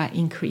nothing but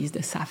increase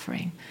the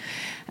suffering.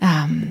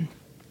 And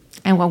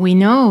what we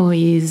know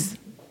is,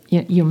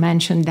 you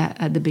mentioned that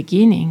at the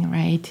beginning,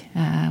 right?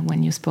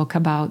 When you spoke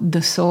about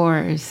the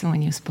source,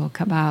 when you spoke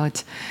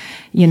about,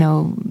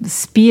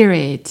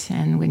 spirit,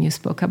 and when you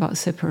spoke about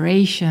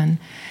separation,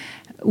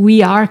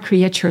 we are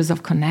creatures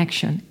of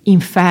connection.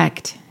 In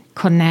fact,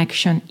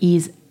 connection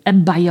is a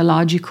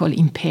biological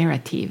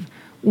imperative.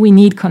 We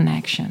need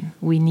connection.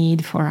 We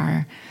need for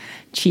our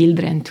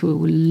children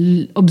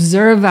to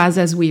observe us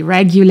as we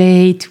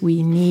regulate.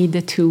 We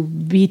need to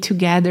be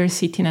together,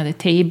 sitting at a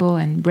table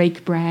and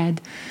break bread,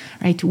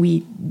 right?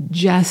 We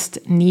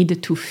just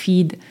need to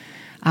feed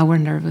our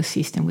nervous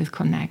system with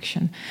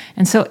connection.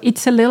 And so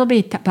it's a little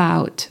bit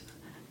about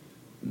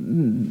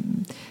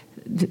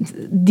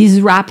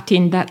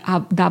disrupting that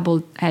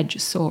double-edged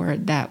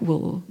sword that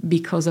will,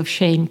 because of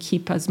shame,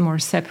 keep us more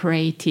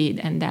separated,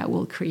 and that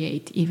will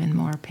create even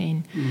more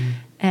pain. Mm-hmm.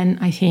 And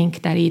I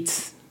think that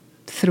it's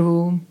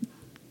through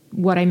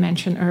what I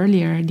mentioned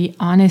earlier, the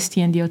honesty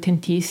and the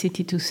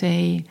authenticity to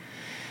say,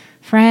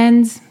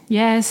 friends,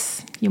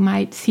 yes, you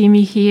might see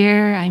me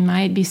here, I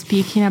might be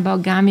speaking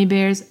about gummy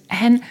bears,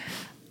 and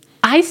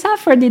I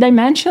suffer. Did I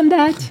mention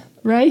that?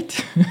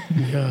 Right?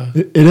 Yeah.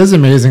 It is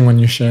amazing when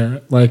you share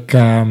it. Like,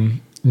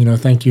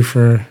 thank you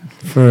for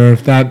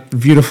that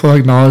beautiful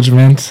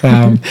acknowledgement.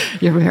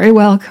 You're very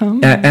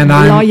welcome. And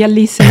I'm loyal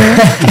listener.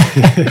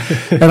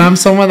 And I'm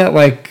someone that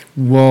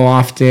will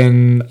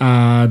often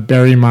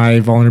bury my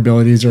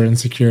vulnerabilities or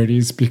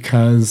insecurities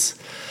because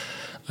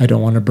I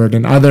don't want to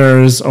burden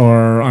others,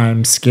 or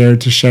I'm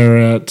scared to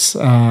share it,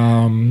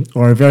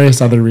 or various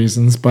other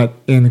reasons. But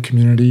in the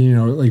community,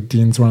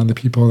 Dean's one of the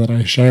people that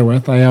I share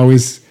with, I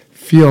always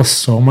feel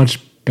so much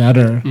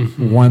better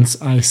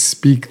once I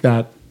speak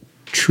that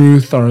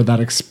truth or that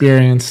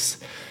experience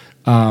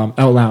out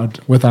loud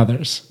with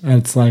others. And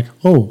it's like,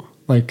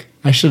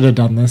 I should have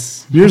done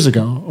this years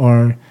ago,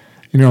 or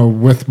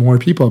with more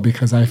people,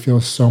 because I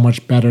feel so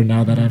much better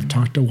now that I've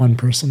talked to one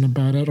person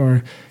about it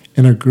or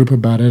in a group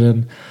about it.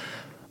 And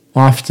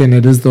often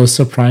it is those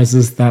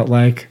surprises that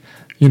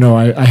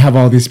I have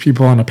all these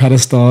people on a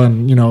pedestal,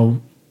 and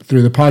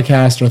through the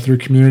podcast or through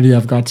community,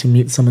 I've got to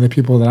meet some of the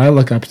people that I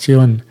look up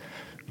to, and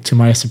to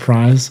my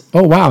surprise,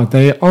 oh wow,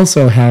 they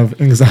also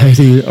have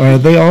anxiety, or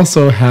they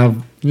also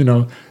have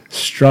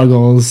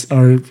struggles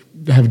or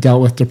have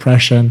dealt with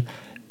depression,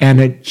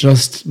 and it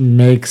just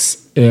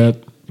makes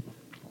it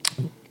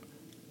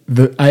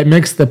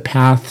makes the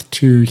path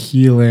to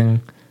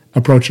healing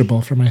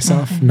approachable for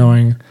myself,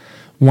 knowing,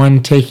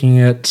 one, taking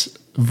it,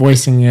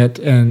 voicing it,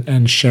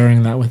 and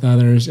sharing that with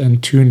others,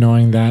 and two,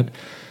 knowing that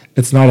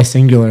it's not a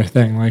singular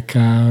thing. Like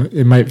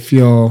it might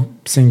feel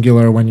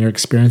singular when you're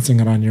experiencing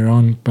it on your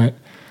own, but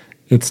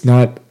it's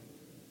not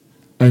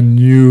a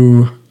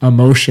new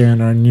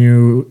emotion or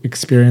new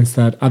experience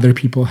that other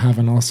people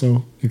haven't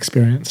also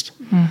experienced.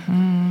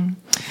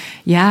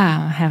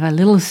 Yeah, I have a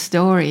little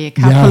story. A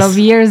couple of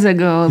years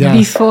ago,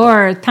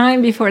 before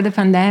the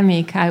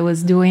pandemic, I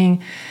was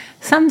doing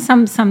some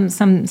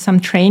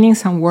training,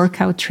 some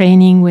workout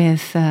training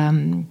with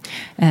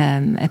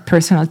a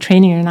personal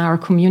trainer in our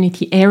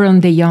community,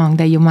 Aaron De Jong,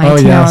 that you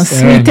might know.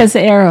 Sweetest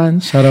Aaron.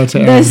 Shout out to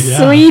Aaron.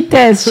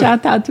 Sweetest.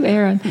 Shout out to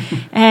Aaron.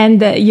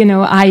 And,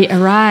 I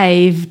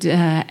arrived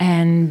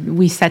and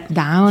we sat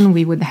down.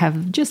 We would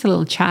have just a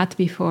little chat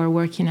before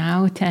working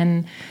out.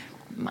 And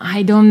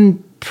I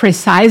don't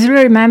precisely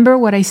remember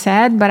what I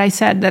said, but I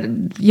said that,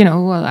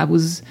 I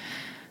was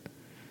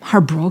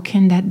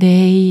heartbroken that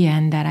day,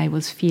 and that I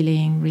was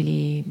feeling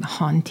really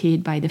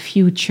haunted by the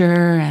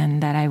future,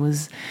 and that I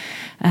was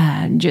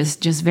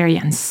just very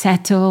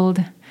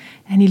unsettled.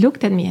 And he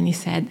looked at me and he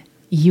said,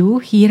 "You,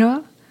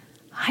 Hiro,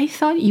 I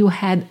thought you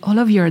had all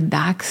of your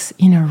ducks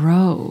in a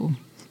row."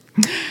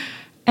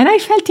 And I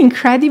felt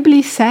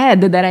incredibly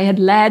sad that I had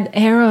led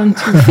Aaron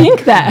to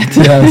think that.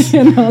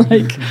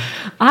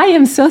 I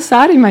am so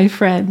sorry, my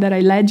friend, that I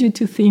led you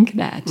to think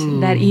that.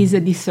 That is a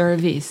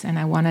disservice, and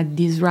I want to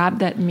disrupt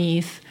that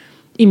myth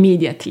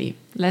immediately.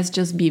 Let's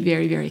just be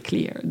very, very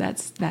clear.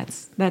 That's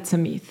a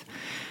myth.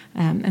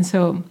 And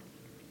so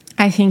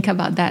I think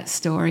about that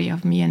story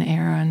of me and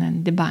Aaron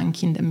and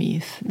debunking the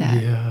myth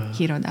that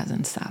Hiro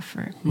doesn't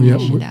suffer.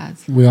 She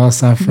does. We all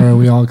suffer.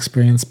 We all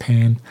experience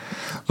pain.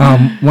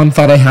 One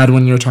thought I had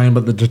when you were talking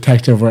about the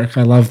detective work,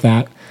 I love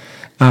that.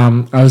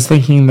 I was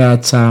thinking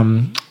that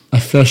a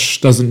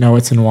fish doesn't know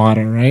it's in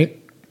water, right?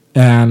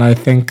 And I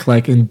think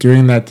like in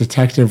doing that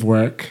detective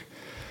work,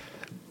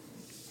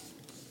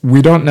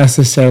 we don't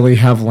necessarily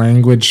have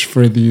language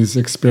for these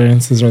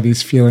experiences or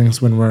these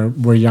feelings when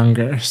we're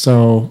younger.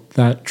 So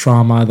that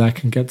trauma that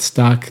can get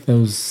stuck,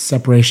 those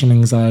separation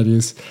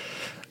anxieties,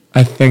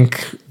 I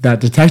think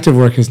that detective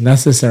work is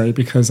necessary,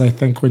 because I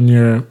think when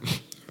you're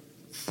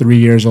 3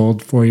 years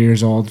old, 4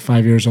 years old,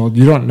 5 years old,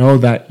 you don't know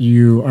that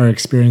you are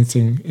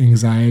experiencing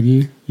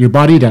anxiety. Your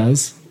body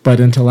does, but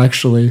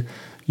intellectually,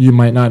 you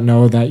might not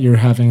know that you're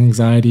having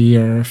anxiety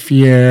or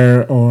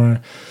fear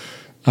or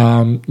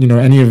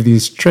any of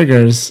these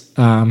triggers.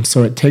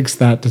 So it takes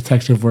that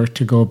detective work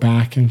to go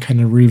back and kind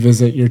of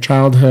revisit your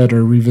childhood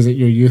or revisit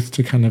your youth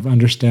to kind of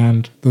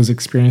understand those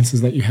experiences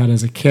that you had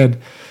as a kid,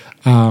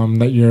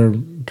 that you're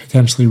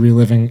potentially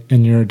reliving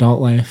in your adult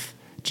life.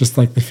 Just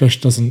like the fish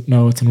doesn't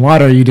know it's in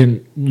water,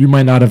 you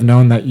might not have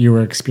known that you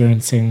were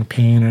experiencing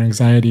pain or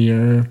anxiety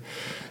or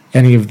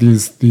any of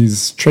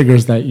these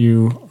triggers that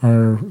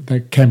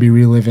can be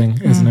reliving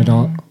as an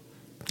adult.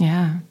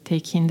 Yeah,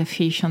 taking the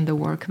fish on the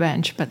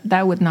workbench, but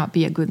that would not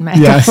be a good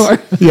metaphor.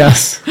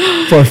 Yes,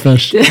 poor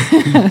fish.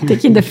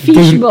 Taking the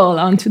fish bowl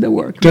onto the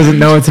workbench. Doesn't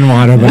know it's in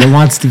water, but it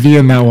wants to be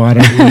in that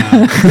water.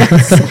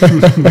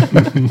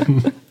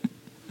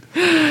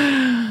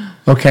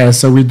 Okay,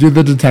 so we do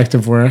the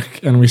detective work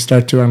and we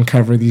start to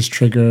uncover these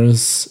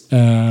triggers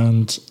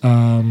and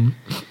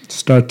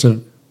start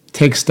to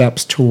take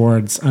steps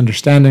towards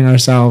understanding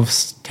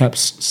ourselves,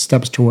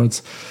 steps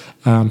towards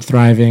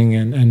thriving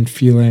and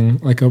feeling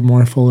like a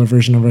more fuller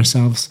version of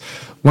ourselves.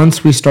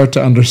 Once we start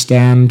to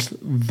understand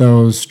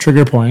those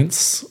trigger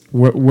points,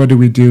 what do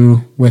we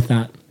do with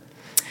that?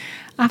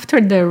 After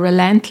the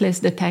relentless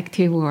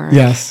detective work,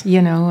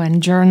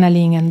 and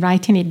journaling and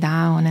writing it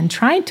down and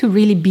trying to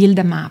really build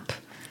a map,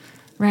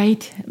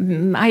 right?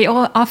 I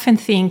often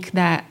think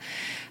that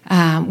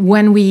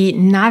when we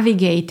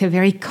navigate a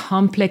very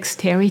complex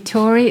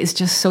territory, it's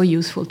just so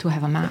useful to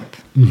have a map,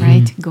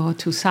 right? Go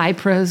to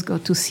Cyprus, go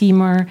to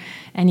Seymour,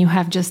 and you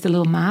have just a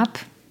little map.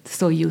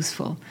 So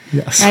useful,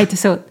 right?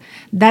 So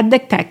that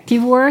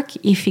detective work,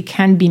 if it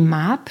can be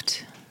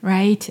mapped,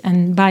 right,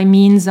 and by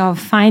means of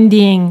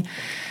finding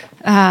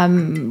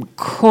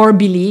core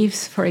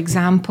beliefs, for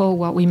example,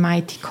 what we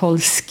might call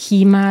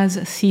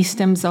schemas,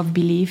 systems of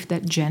belief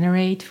that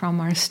generate from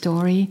our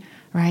story,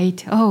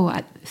 right? Oh,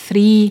 at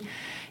 3,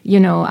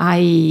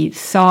 I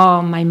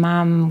saw my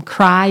mom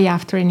cry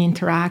after an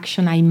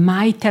interaction. I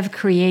might have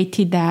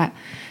created that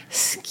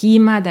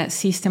schema, that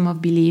system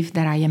of belief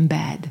that I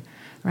embed,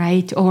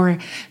 right? Or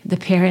the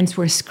parents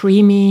were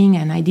screaming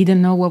and I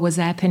didn't know what was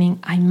happening.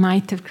 I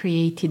might have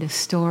created a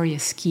story, a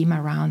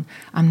schema around,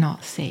 I'm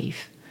not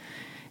safe.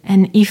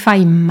 And if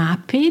I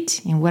map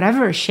it in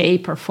whatever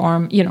shape or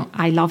form,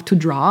 I love to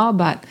draw,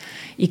 but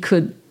it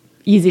could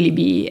easily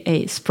be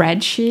a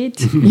spreadsheet,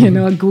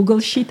 a Google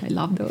sheet. I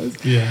love those.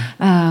 Yeah.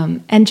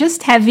 And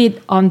just have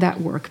it on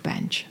that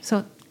workbench.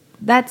 So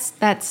that's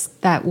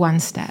that one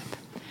step.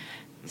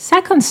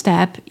 Second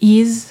step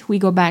is we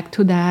go back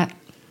to that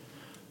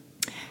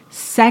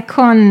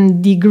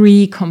second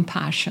degree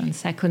compassion,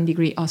 second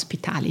degree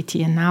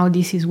hospitality. And now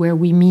this is where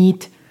we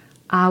meet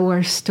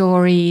our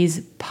stories,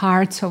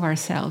 parts of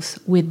ourselves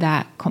with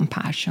that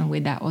compassion,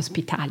 with that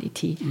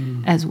hospitality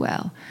as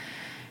well.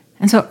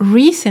 And so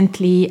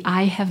recently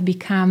I have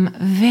become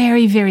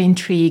very, very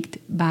intrigued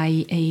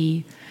by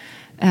a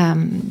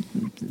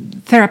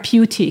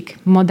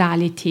therapeutic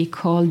modality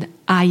called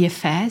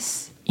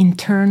IFS,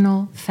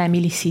 Internal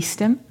Family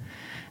System.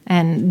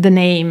 And the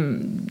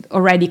name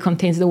already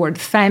contains the word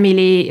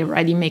family. It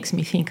already makes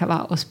me think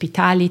about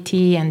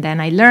hospitality. And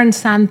then I learned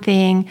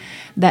something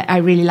that I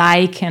really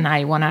like, and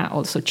I want to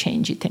also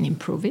change it and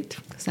improve it,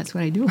 because that's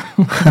what I do.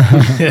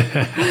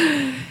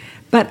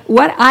 But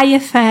what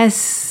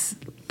IFS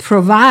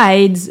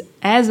provides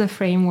as a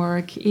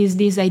framework is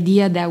this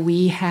idea that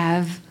we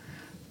have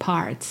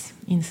parts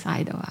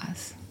inside of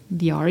us.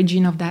 The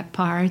origin of that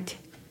part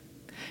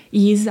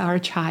is our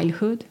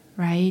childhood,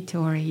 right?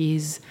 Or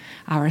is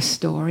our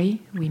story.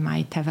 We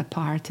might have a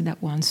part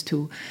that wants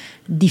to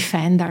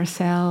defend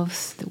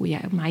ourselves. We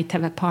might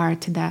have a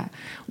part that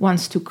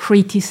wants to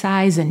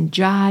criticize and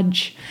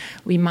judge.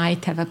 We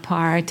might have a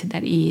part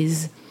that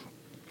is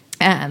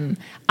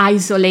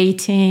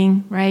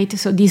isolating, right?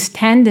 So these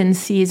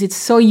tendencies, it's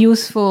so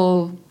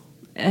useful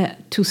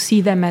to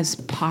see them as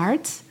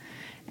parts,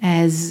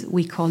 as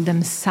we call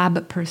them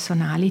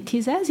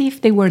sub-personalities, as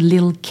if they were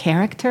little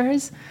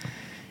characters.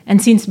 And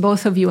since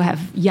both of you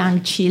have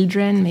young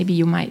children, maybe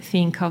you might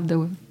think of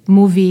the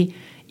movie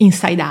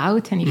Inside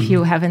Out. And if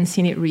you haven't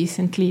seen it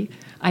recently,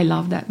 I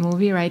love that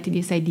movie, right?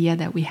 This idea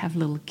that we have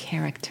little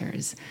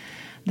characters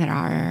that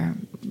are,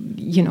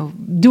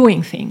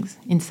 doing things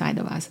inside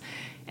of us.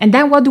 And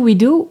then what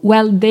do?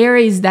 Well, there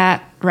is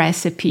that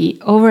recipe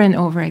over and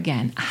over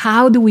again.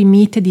 How do we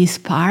meet these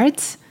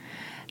parts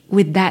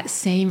with that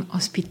same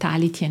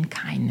hospitality and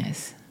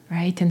kindness,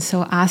 right? And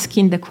so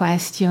asking the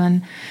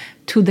question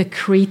to the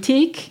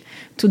critic,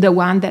 to the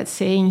one that's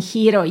saying,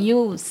 Hiro,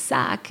 you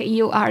suck,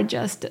 you are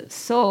just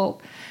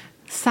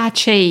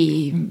such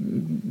a,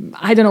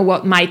 I don't know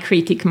what my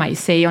critic might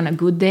say on a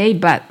good day,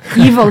 but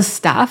evil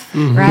stuff,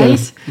 right?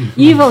 Yes.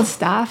 Evil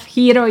stuff.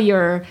 Hiro,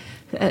 you're,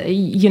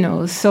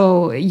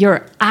 so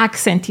your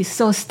accent is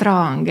so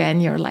strong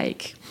and you're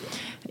like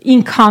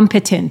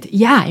incompetent.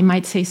 Yeah, I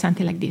might say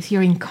something like this.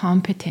 You're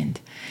incompetent.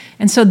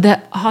 And so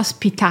the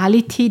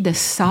hospitality, the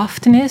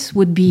softness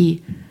would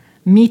be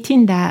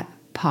meeting that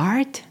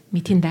part,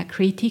 meeting that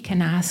critic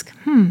and ask,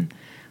 what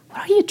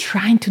are you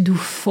trying to do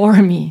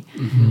for me?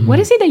 Mm-hmm. What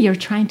is it that you're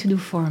trying to do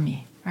for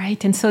me,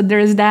 right? And so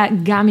there's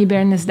that gummy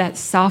bearness, that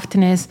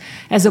softness,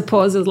 as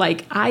opposed to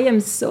like, I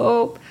am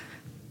so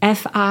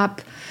F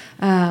up,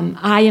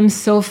 I am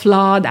so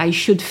flawed, I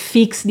should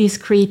fix this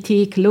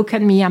critic, look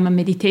at me, I'm a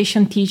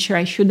meditation teacher,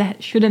 I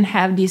shouldn't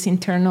have these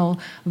internal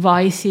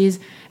voices,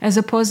 as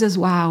opposed as,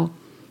 wow,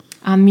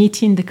 I'm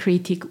meeting the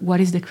critic, what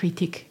is the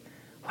critic?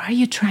 What are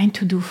you trying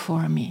to do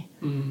for me?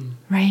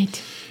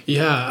 Right?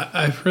 Yeah,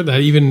 I've heard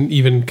that.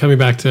 Even coming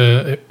back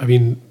to,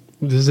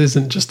 this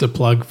isn't just a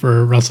plug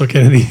for Russell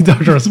Kennedy,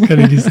 Dr. Russell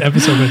Kennedy's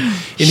episode, but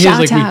in his,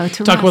 we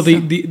talk about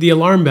the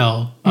alarm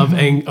bell of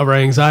our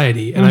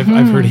anxiety, and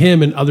I've heard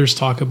him and others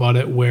talk about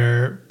it,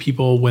 where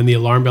people, when the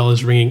alarm bell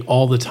is ringing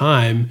all the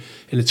time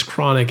and it's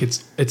chronic,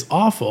 it's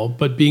awful,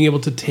 but being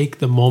able to take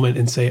the moment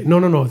and say,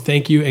 no,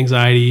 thank you,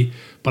 anxiety,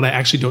 but I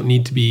actually don't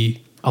need to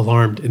be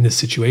alarmed in this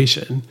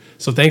situation.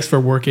 So thanks for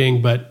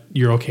working, but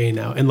you're okay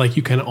now. And like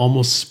you can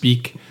almost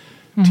speak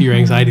to your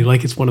anxiety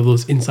like it's one of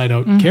those inside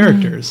out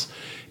characters,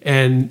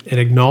 and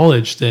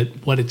acknowledge that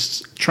what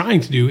it's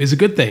trying to do is a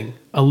good thing.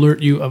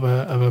 Alert you of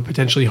a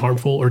potentially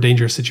harmful or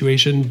dangerous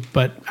situation,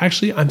 but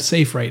actually I'm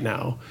safe right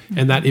now.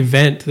 And that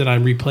event that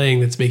I'm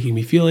replaying that's making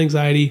me feel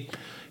anxiety,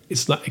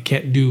 it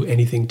can't do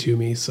anything to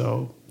me.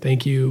 So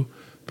thank you,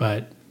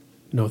 but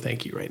no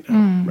thank you right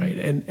now, right?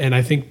 And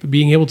I think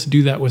being able to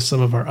do that with some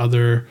of our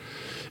other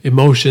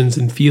emotions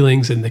and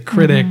feelings, and the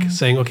critic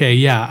saying, okay,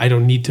 yeah, I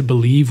don't need to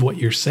believe what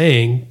you're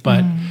saying,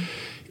 but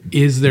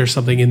is there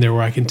something in there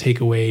where I can take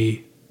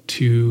away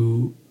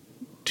to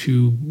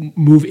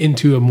move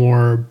into a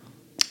more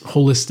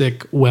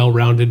holistic,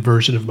 well-rounded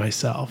version of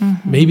myself?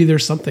 Maybe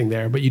there's something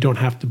there, but you don't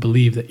have to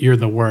believe that you're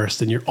the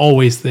worst and you're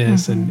always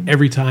this and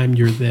every time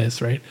you're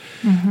this, right?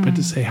 But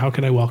to say, how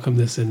can I welcome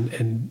this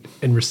and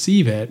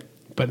receive it,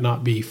 but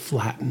not be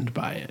flattened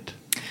by it?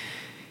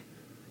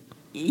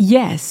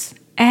 Yes.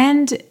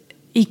 And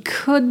it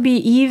could be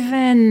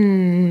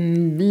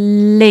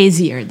even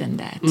lazier than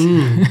that,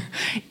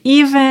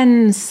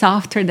 even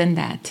softer than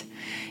that,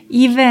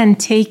 even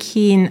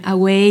taking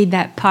away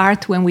that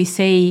part when we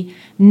say,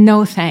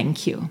 no,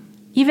 thank you,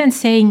 even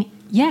saying,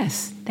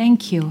 yes,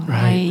 thank you.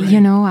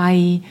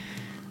 I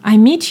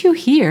meet you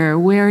here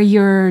where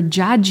you're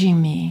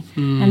judging me,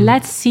 and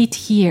let's sit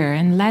here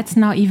and let's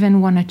not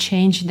even want to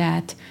change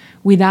that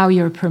without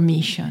your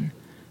permission,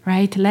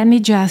 right? Let me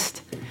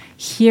just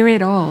hear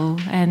it all,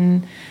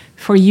 and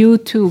for you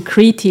to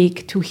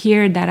critique, to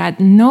hear that at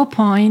no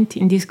point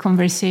in this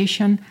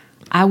conversation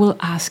I will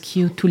ask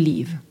you to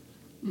leave.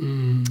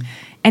 And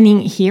in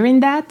hearing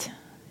that,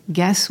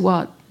 guess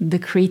what the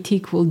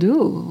critic will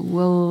do?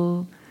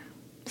 Will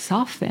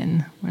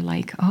soften. We're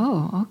like,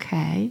 oh,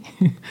 okay.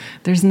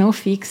 There's no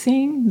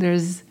fixing.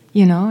 There's,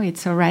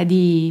 it's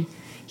already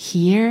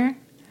here.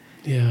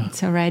 Yeah.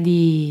 It's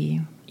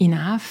already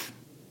enough.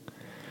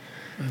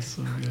 That's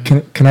so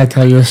good. Can I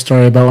tell you a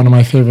story about one of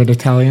my favorite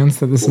Italians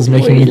that this is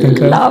making me think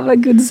of? We love a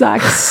good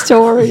Zach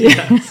story.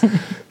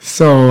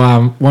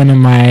 So one of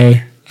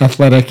my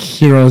athletic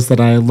heroes that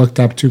I looked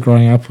up to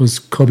growing up was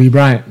Kobe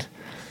Bryant.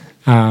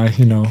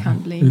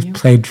 He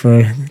played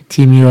for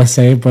Team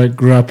USA, but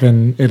grew up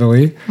in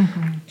Italy.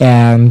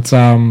 And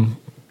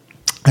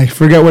I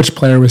forget which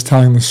player was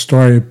telling the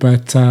story,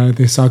 but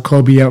they saw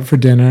Kobe out for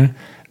dinner,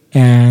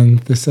 and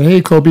they said,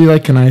 "Hey, Kobe,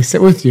 can I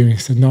sit with you?" He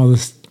said, "No,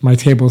 my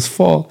table's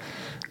full."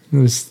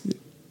 But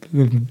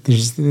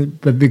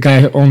the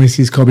guy only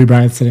sees Kobe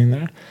Bryant sitting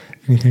there,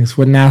 and he thinks,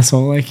 "What an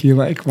asshole! He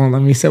won't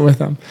let me sit with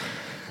him."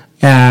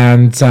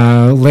 And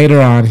later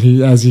on,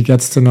 as he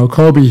gets to know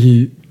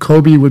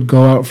Kobe would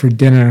go out for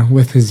dinner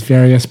with his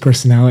various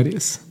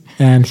personalities,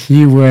 and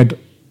he would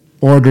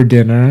order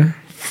dinner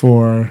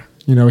for,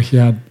 he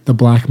had the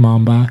Black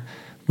Mamba,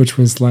 which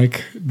was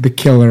like the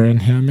killer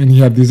in him, and he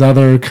had these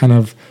other kind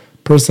of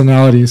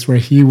personalities where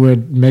he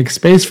would make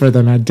space for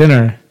them at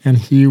dinner, and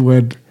he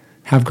would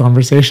have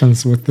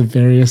conversations with the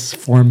various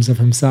forms of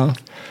himself.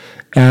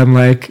 And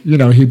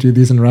he'd do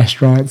these in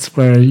restaurants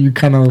where you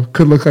kind of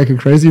could look like a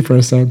crazy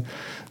person,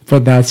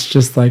 but that's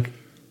just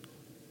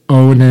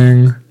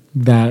owning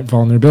that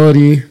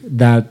vulnerability,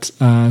 that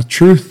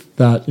truth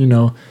that,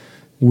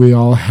 we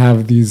all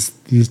have these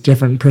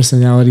different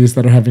personalities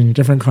that are having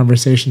different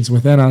conversations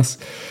within us.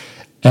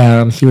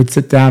 And he would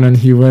sit down and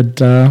he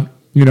would,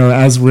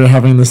 as we're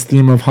having this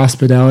theme of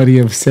hospitality,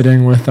 of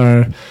sitting with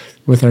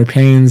our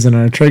pains and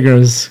our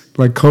triggers,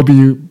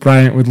 Kobe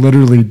Bryant would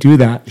literally do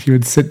that. He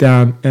would sit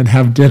down and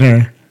have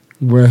dinner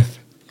with,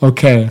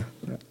 okay,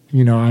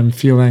 I'm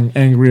feeling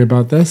angry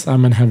about this.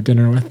 I'm going to have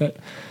dinner with it.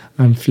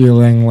 I'm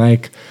feeling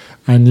like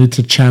I need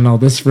to channel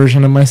this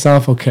version of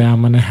myself. Okay,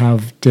 I'm going to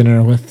have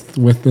dinner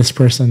with this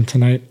person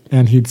tonight.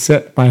 And he'd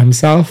sit by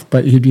himself,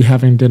 but he'd be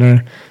having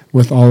dinner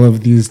with all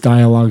of these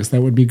dialogues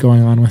that would be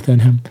going on within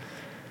him.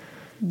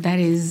 That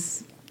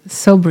is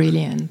so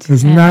brilliant.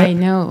 I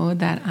know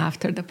that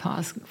after the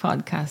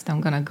podcast, I'm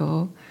going to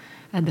go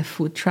at the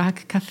food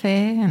truck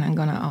cafe and I'm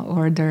going to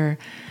order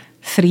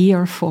 3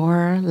 or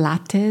 4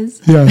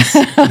 lattes. Yes.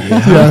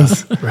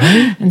 Yes.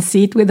 Right? And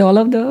sit with all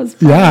of those.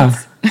 Yeah.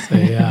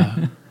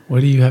 So, what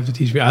do you have to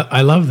teach me?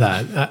 I love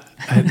that.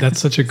 That's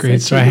such a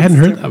great story. I hadn't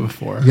heard that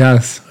before.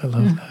 Yes. I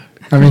love that.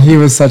 I mean, he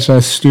was such a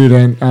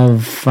student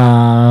of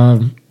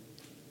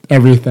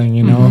everything,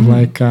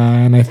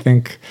 and I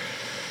think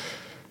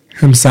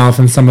himself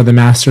and some of the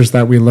masters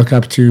that we look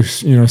up to,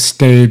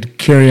 stayed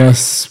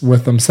curious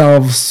with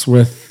themselves,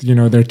 with,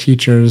 their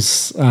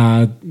teachers,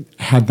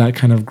 had that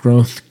kind of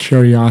growth,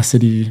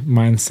 curiosity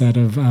mindset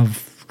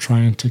of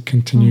trying to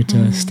continue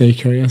to stay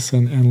curious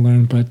and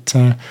learn. But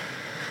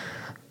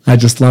I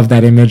just love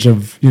that image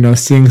of,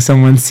 seeing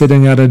someone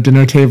sitting at a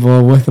dinner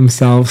table with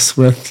themselves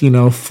with,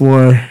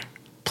 4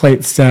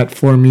 plates set,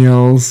 4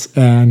 meals,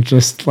 and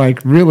just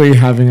really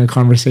having a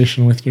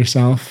conversation with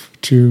yourself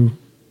to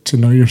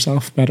know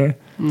yourself better.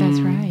 That's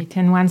right.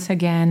 And once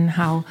again,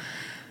 how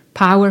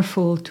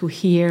powerful to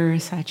hear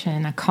such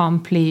an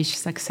accomplished,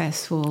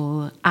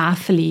 successful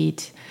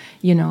athlete,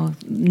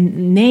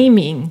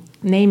 naming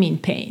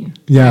pain,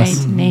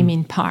 yes. right?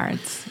 Naming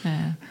parts.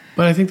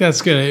 But I think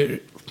that's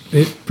good.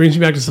 It brings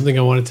me back to something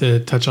I wanted to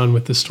touch on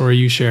with the story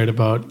you shared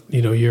about,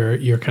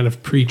 your kind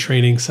of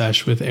pre-training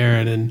sesh with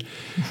Aaron,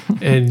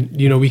 and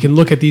we can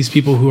look at these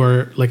people who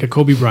are like a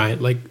Kobe Bryant,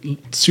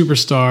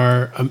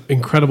 superstar,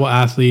 incredible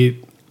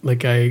athlete.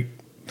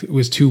 It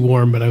was too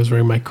warm, but I was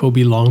wearing my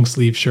Kobe long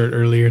sleeve shirt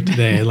earlier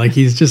today.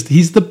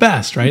 He's the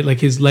best, right?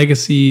 His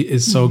legacy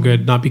is so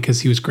good, not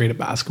because he was great at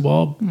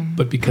basketball,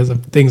 but because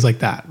of things like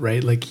that,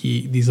 right?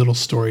 These little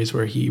stories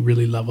where he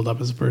really leveled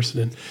up as a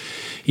person. And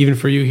even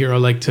for you,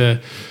 Hiro, to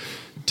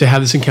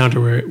have this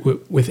encounter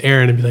with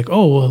Aaron and be like,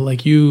 oh, well,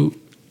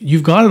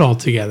 you've got it all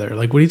together.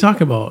 What are you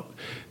talking about?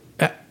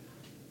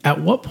 At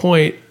what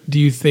point do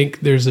you think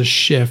there's a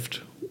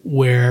shift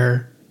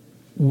where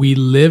we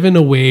live in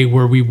a way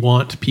where we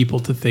want people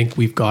to think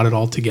we've got it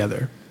all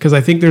together? Because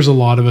I think there's a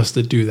lot of us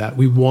that do that.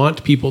 We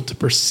want people to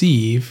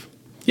perceive,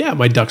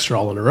 my ducks are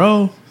all in a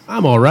row.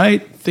 I'm all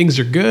right. Things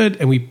are good.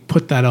 And we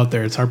put that out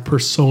there. It's our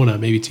persona,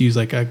 maybe to use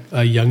a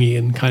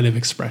Jungian kind of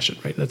expression,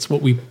 right? That's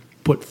what we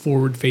put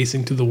forward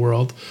facing to the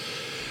world.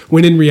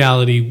 When in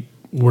reality,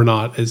 we're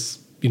not as,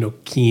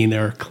 keen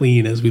or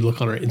clean as we look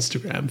on our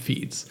Instagram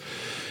feeds.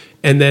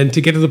 And then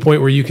to get to the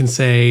point where you can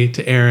say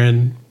to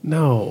Aaron,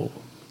 no,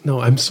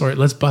 I'm sorry.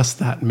 Let's bust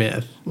that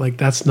myth.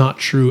 That's not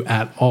true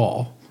at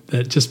all.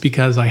 That just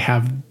because I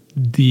have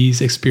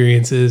these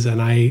experiences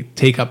and I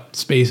take up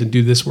space and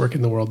do this work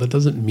in the world, that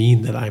doesn't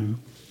mean that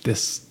I'm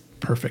this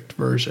perfect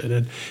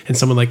version. And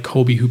someone like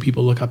Kobe, who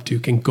people look up to,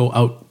 can go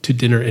out to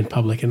dinner in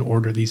public and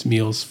order these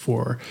meals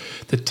for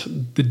the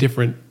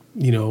different,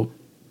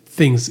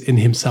 things in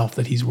himself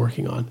that he's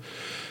working on.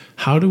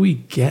 How do we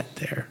get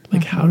there?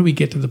 Like, how do we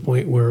get to the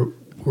point where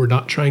we're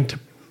not trying to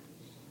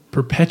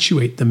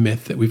perpetuate the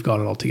myth that we've got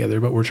it all together,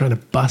 but we're trying to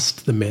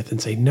bust the myth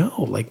and say,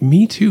 no, like,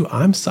 me too,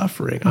 I'm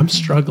suffering, I'm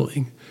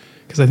struggling.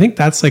 Because I think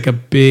that's like a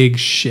big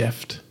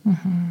shift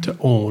to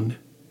own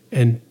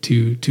and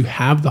to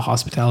have the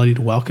hospitality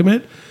to welcome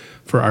it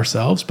for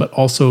ourselves, but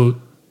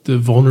also the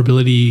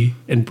vulnerability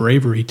and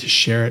bravery to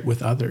share it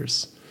with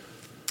others.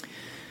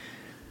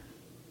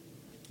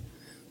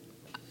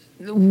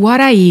 What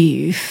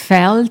I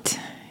felt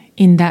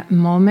in that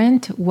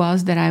moment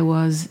was that I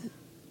was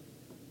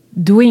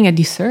doing a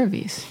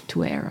disservice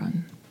to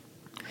Aaron.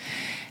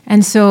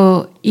 And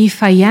so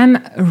if I am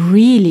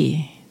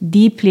really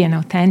deeply and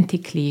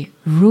authentically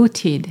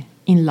rooted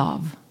in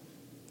love,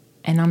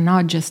 and I'm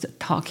not just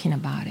talking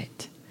about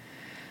it,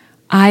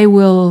 I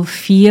will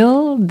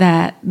feel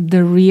that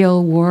the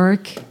real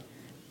work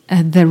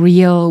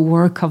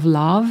of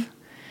love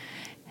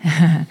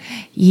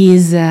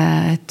is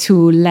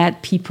to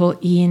let people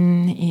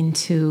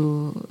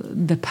into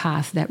the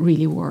path that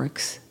really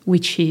works,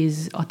 which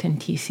is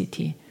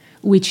authenticity,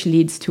 which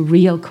leads to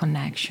real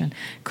connection.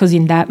 Because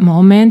in that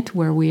moment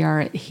where we are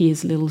at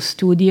his little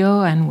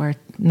studio and we're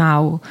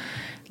now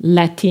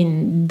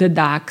letting the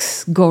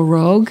ducks go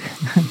rogue,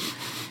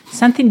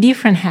 something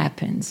different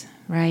happens,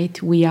 right?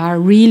 We are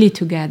really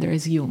together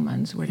as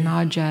humans. We're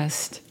not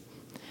just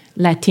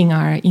letting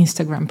our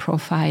Instagram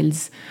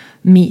profiles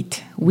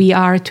meet. We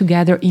are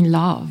together in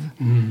love.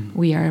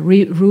 We are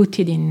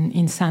rooted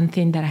in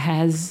something that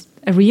has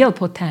a real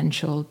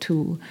potential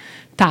to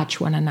touch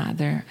one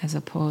another, as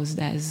opposed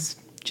as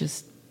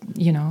just,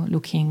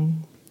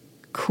 looking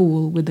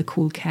cool with the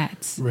cool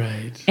cats.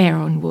 Right.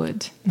 Aaron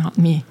would, not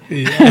me.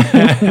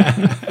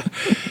 Yeah.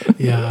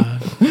 Yeah.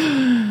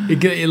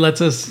 It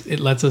lets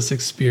us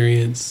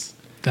experience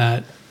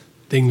that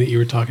thing that you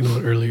were talking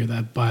about earlier,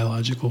 that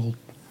biological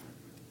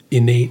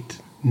innate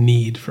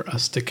need for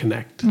us to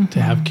connect, to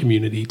have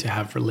community, to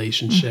have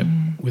relationship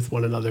with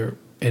one another,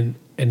 and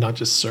not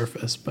just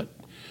surface, but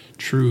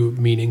true,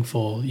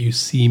 meaningful, you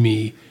see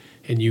me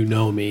and you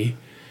know me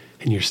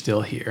and you're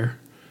still here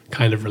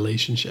kind of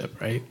relationship,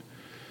 right?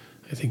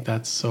 I think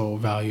that's so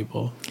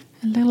valuable.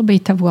 A little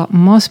bit of what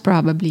most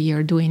probably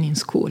you're doing in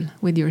school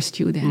with your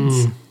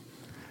students,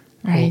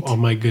 right? On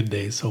my good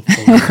days,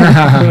 hopefully.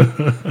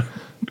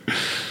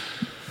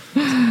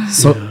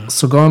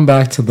 So going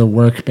back to the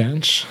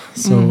workbench,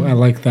 I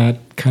like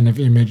that kind of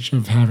image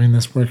of having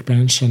this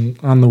workbench, and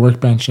on the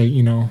workbench,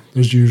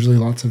 there's usually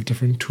lots of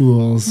different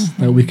tools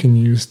that we can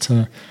use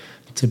to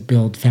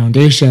build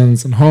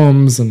foundations and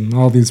homes and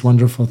all these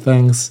wonderful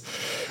things.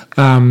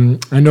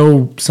 I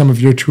know some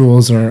of your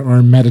tools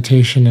are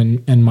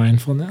meditation and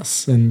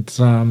mindfulness, and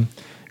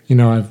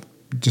I've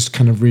just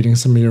kind of reading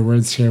some of your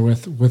words here.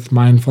 With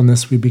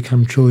mindfulness, we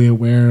become truly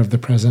aware of the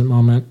present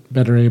moment,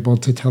 better able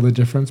to tell the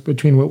difference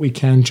between what we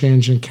can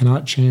change and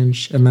cannot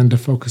change, and then to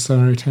focus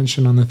our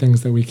attention on the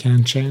things that we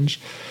can change.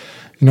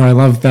 I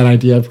love that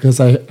idea, because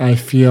I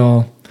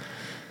feel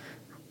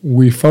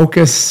we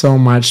focus so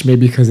much,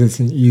 maybe because it's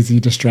an easy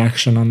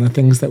distraction, on the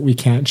things that we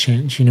can't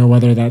change,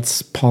 whether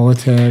that's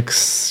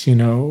politics,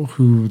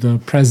 who the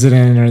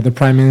president or the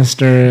prime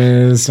minister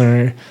is,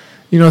 or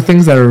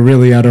things that are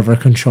really out of our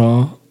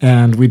control,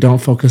 and we don't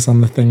focus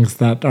on the things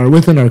that are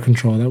within our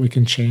control that we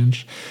can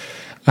change.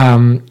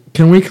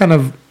 Can we kind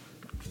of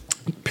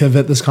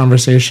pivot this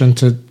conversation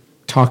to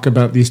talk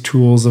about these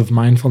tools of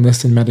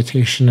mindfulness and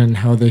meditation and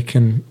how they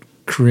can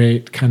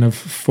create kind of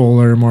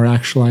fuller, more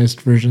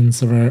actualized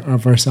versions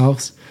of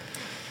ourselves?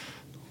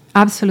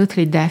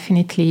 Absolutely,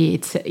 definitely.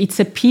 It's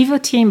a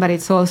pivoting, but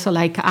it's also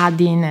like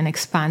adding and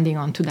expanding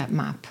onto that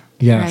map.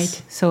 Yes.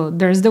 Right? So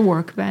there's the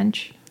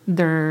workbench.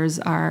 There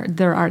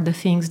are the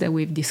things that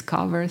we've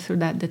discovered through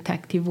that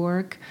detective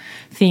work,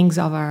 things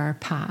of our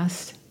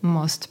past,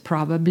 most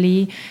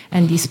probably,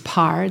 and these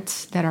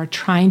parts that are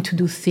trying to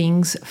do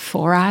things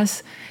for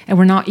us, and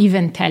we're not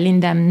even telling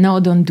them, no,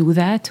 don't do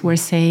that. We're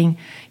saying,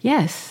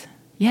 yes,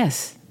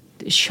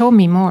 show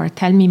me more,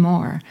 tell me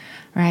more,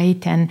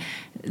 right? And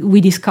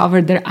we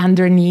discovered that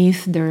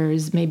underneath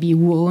there's maybe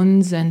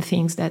wounds and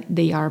things that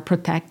they are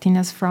protecting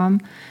us from.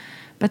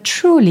 But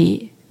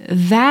truly,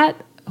 that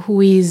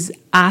who is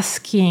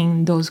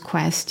asking those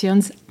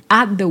questions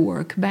at the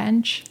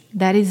workbench,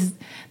 that is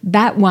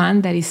that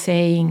one that is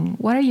saying,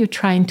 what are you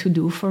trying to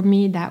do for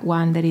me? That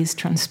one that is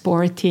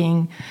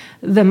transporting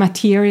the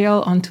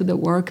material onto the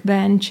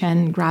workbench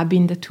and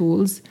grabbing the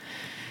tools.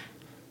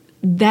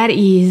 That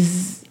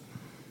is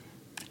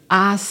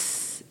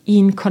us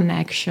in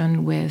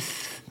connection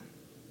with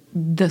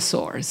the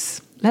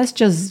source. Let's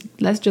just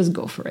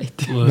go for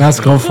it. Let's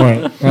go for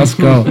it. Let's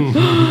go.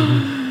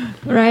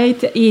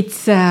 Right?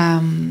 It's,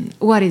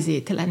 what is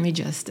it? Let me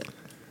just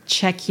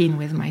check in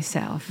with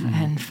myself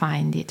and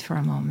find it for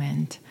a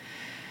moment.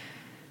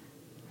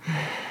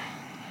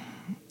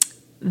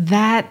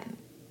 That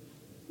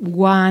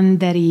one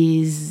that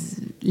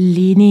is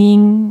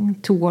leaning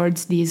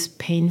towards these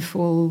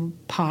painful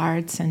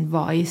parts and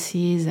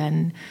voices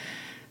and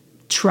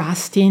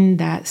trusting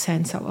that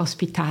sense of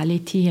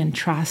hospitality and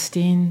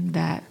trusting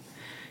that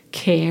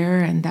care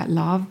and that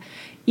love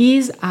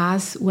is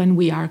us when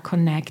we are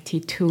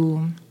connected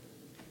to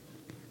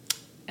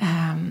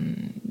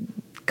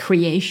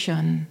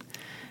creation,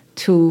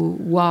 to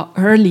what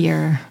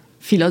earlier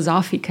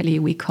philosophically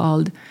we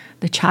called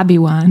the chubby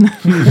one,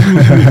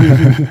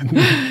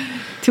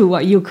 to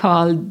what you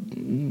call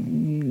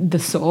the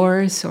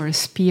source or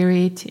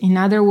spirit. In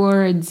other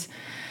words,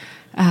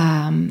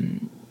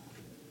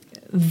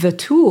 the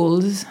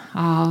tools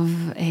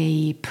of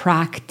a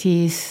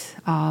practice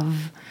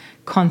of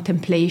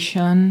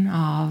contemplation,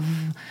 of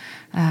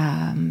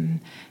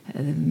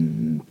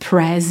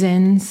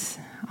presence,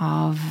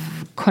 of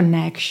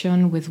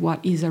connection with what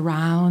is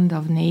around,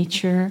 of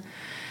nature,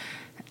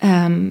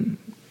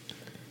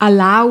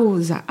 allow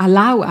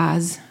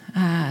us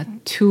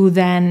to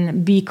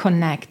then be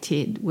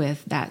connected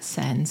with that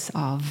sense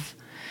of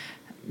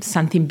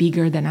something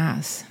bigger than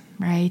us,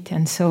 right?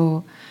 And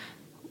so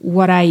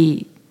what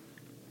I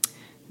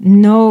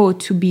know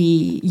to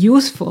be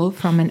useful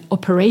from an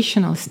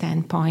operational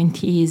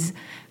standpoint is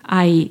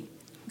I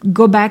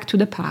go back to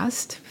the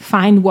past,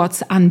 find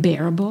what's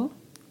unbearable,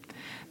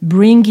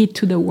 bring it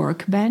to the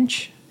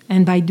workbench,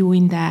 and by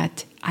doing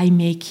that, I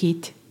make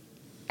it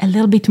a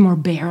little bit more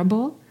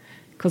bearable.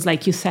 Because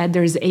like you said,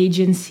 there's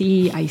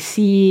agency, I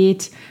see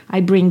it, I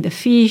bring the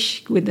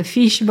fish with the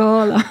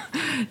fishbowl,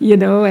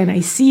 and I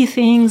see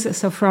things.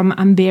 So from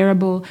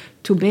unbearable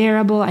to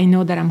bearable, I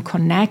know that I'm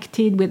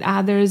connected with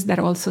others that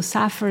also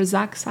suffer.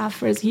 Zach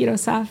suffers, Hiro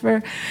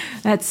suffers.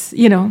 That's,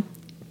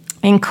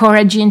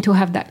 encouraging to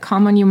have that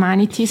common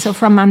humanity. So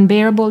from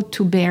unbearable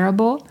to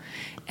bearable.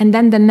 And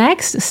then the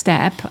next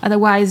step,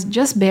 otherwise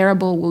just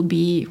bearable will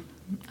be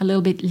a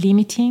little bit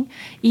limiting,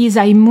 is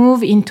I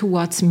move into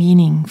what's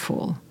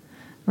meaningful.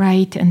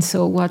 Right? And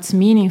so what's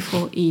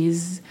meaningful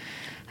is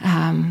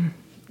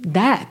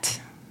that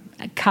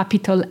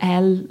capital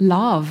L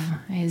love,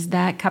 is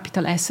that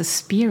capital S a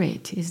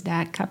spirit, is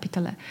that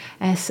capital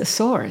S a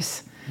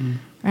source,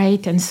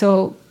 right? And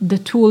so the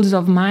tools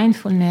of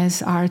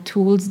mindfulness are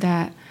tools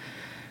that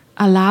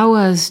allow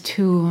us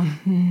to,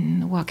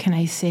 what can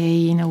I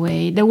say in a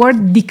way? The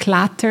word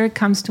declutter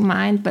comes to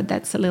mind, but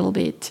that's a little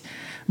bit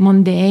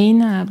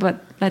mundane,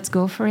 but let's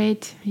go for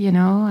it,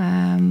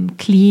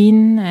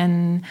 clean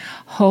and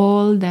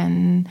hold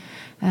and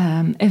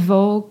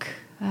evoke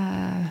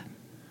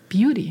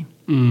beauty.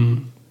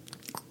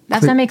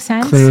 Does that make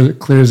sense?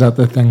 Clears out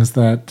the things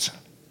that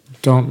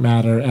don't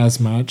matter as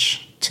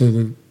much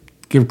to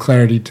give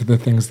clarity to the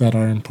things that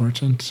are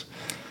important.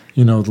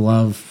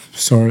 Love,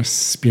 source,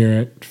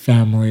 spirit,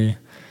 family,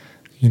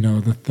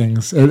 the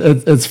things.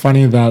 It's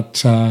funny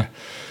that,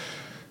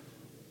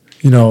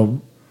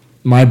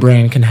 my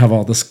brain can have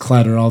all this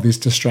clutter, all these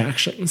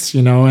distractions,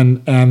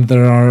 and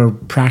there are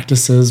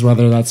practices,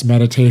 whether that's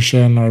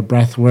meditation or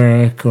breath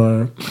work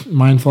or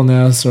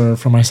mindfulness or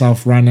for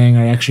myself running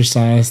or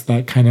exercise,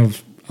 that kind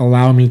of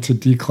allow me to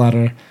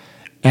declutter.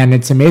 And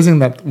it's amazing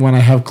that when I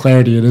have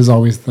clarity, it is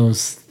always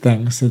those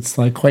things. It's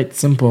like quite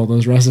simple,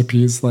 those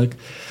recipes, like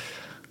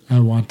I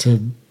want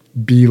to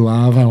be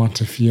love, I want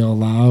to feel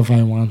love,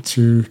 I want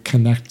to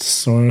connect to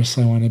source,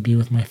 I want to be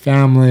with my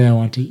family, I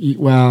want to eat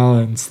well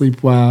and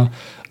sleep well.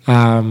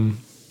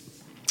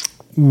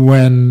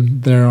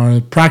 When there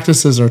are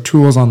practices or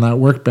tools on that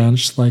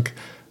workbench, like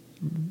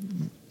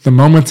the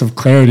moments of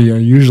clarity are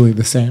usually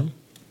the same.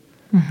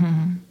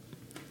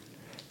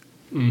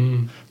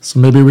 So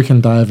maybe we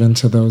can dive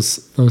into those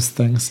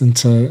things,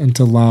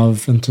 into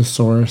love, into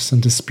source,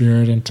 into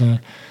spirit, into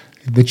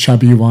the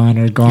chubby one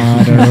or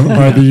God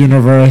or the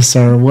universe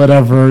or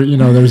whatever.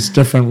 There's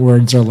different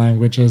words or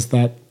languages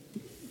that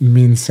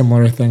mean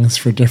similar things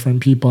for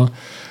different people.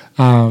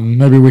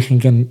 Maybe we can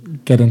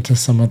get into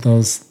some of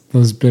those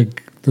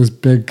big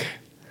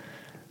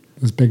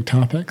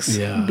topics.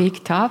 Yeah.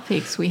 Big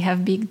topics. We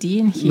have Big D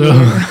in here.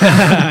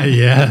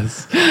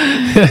 Yes.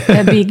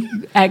 A big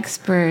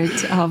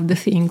expert of the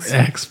things.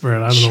 Expert.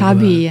 I don't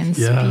chubby know and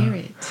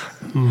spirit.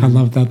 I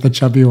love that, the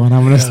chubby one.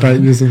 I'm going to start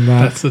using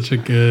that. That's such a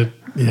good,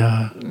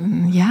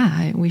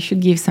 Yeah, we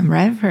should give some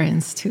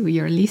reverence to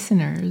your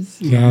listeners.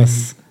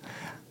 Yes.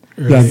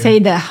 Yeah. Say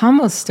the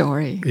hummus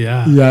story.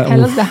 Yeah.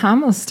 Tell us the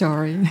hummus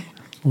story.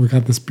 We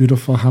got this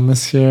beautiful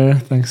hummus here,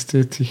 thanks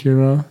to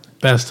Hiro.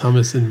 Best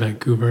hummus in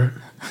Vancouver.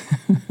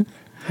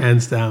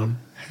 Hands down.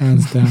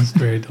 It's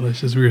very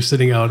delicious. We were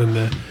sitting out in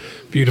the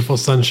beautiful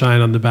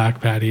sunshine on the back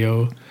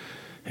patio,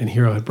 and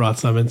Hiro had brought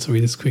some in, so we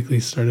just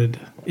quickly started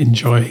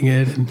enjoying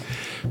it and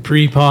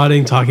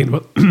pre-potting, talking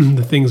about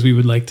the things we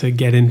would like to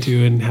get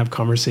into and have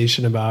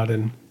conversation about.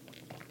 And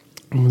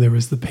there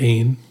was the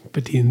pain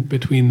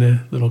between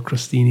the little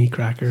crostini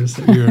crackers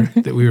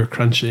that we were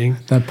crunching.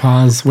 That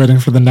pause, waiting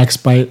for the next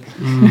bite.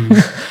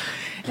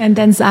 And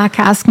then Zach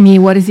asked me,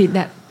 what is it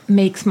that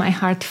makes my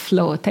heart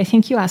float? I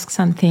think you asked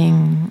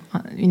something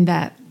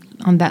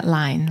on that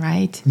line,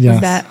 right?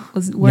 Yes.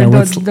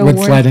 What's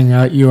lighting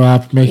you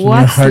up, making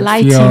your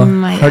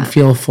heart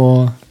feel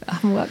full?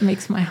 What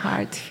makes my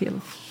heart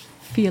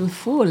feel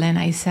full? And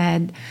I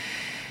said,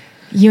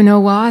 You know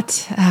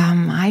what?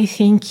 I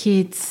think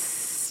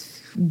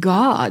it's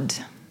God.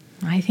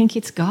 I think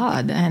it's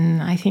God,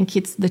 and I think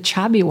it's the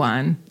chubby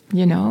one,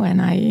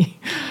 and I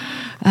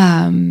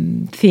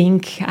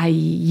think I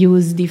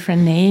use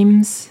different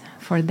names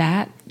for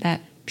that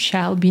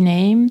shall be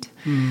named.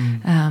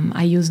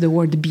 I use the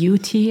word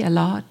beauty a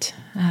lot.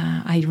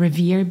 I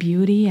revere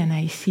beauty, and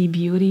I see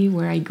beauty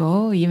where I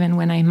go, even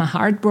when I'm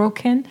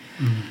heartbroken.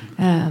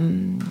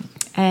 And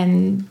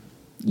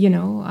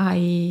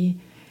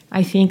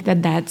I think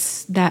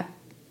that's that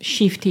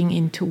shifting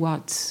into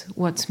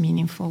what's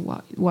meaningful,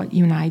 what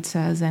unites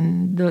us,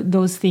 and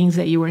those things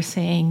that you were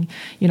saying,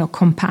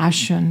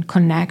 compassion,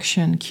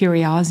 connection,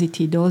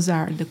 curiosity. Those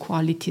are the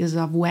qualities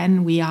of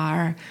when we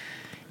are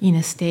in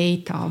a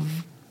state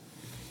of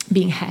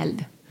being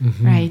held,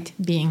 right?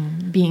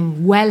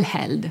 Being well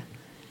held,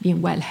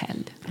 being well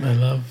held. I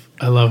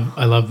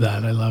love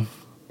that. I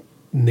love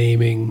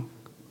naming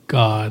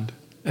God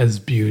as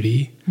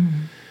beauty,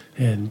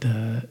 and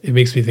it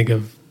makes me think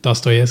of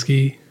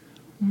Dostoevsky.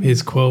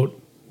 His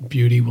quote,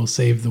 "Beauty will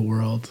save the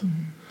world."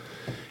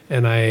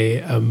 And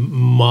a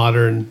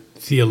modern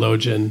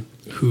theologian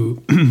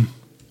who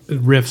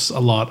riffs a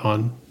lot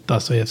on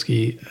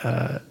Dostoevsky,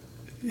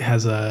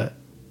 has a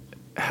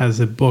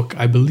book,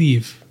 I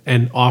believe,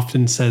 and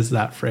often says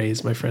that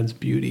phrase, "My friends,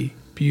 beauty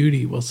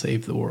will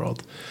save the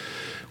world,"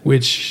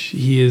 which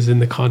he is in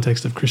the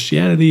context of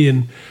Christianity.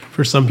 And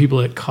for some people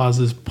it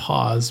causes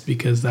pause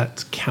because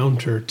that's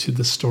counter to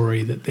the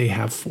story that they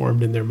have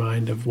formed in their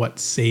mind of what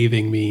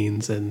saving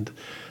means and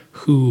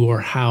who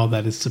or how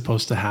that is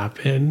supposed to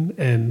happen.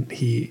 And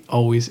he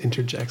always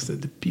interjects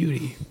that the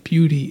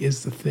beauty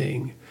is the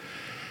thing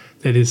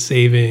that is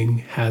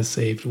saving, has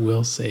saved,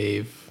 will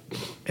save.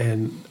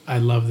 And I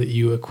love that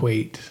you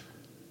equate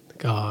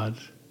God,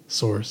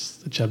 source,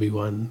 the chubby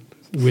one,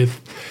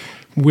 with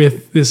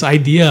this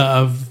idea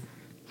of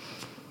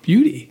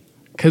beauty.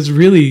 Because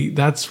really,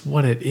 that's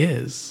what it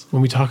is.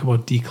 When we talk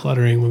about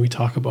decluttering, when we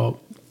talk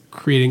about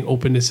creating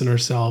openness in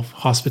ourselves,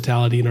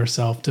 hospitality in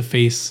ourselves to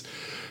face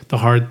the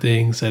hard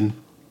things and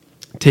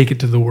take it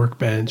to the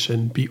workbench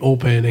and be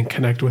open and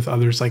connect with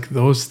others, like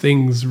those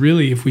things,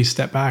 really, if we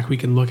step back, we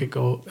can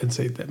go and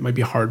say that might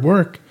be hard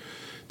work,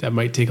 that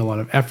might take a lot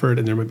of effort,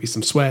 and there might be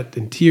some sweat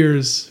and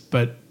tears,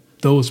 but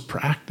those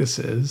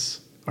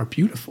practices are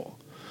beautiful.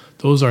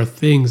 Those are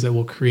things that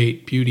will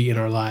create beauty in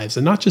our lives.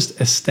 And not just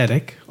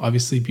aesthetic,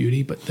 obviously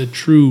beauty, but the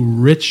true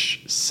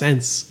rich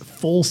sense,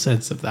 full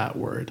sense of that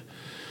word.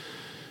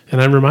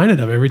 And I'm reminded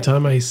of every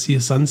time I see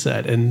a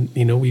sunset. And,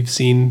 we've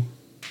seen,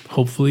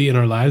 hopefully in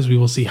our lives, we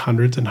will see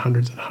hundreds and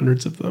hundreds and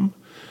hundreds of them.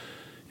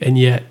 And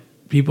yet,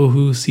 people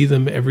who see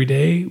them every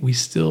day, we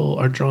still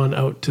are drawn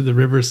out to the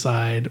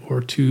riverside or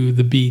to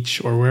the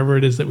beach or wherever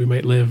it is that we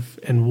might live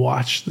and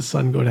watch the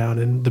sun go down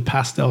and the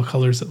pastel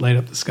colors that light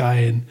up the sky.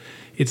 And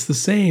it's the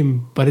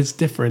same, but it's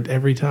different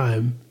every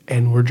time,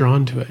 and we're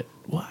drawn to it.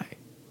 Why?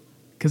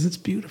 Because it's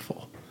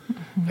beautiful.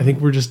 I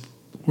think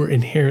we're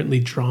inherently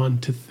drawn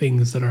to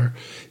things that are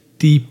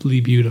deeply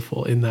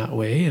beautiful in that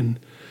way, and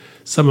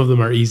some of them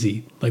are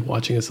easy, like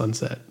watching a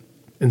sunset,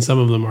 and some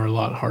of them are a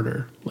lot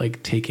harder,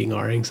 like taking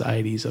our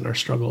anxieties and our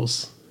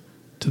struggles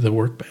to the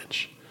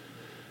workbench.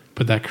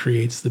 But that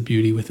creates the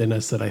beauty within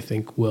us that I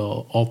think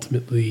will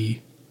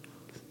ultimately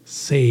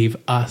save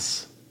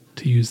us,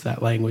 to use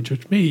that language,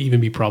 which may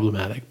even be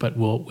problematic, but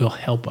will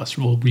help us,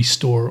 will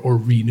restore or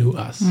renew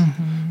us.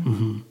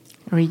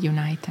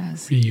 Reunite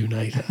us.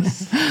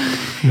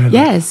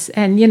 Yes.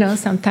 And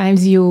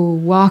sometimes you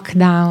walk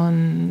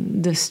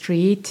down the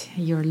street,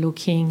 you're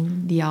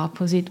looking the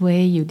opposite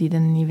way, you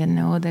didn't even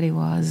know that it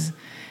was,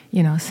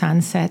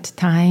 sunset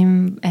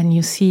time, and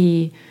you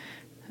see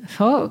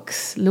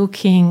folks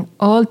looking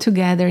all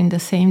together in the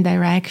same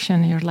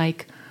direction. You're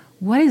like,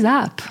 what is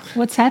up?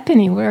 What's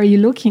happening? Where are you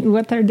looking?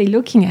 What are they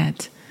looking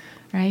at?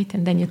 Right?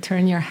 And then you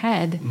turn your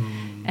head,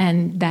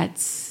 and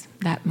that's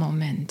that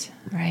moment,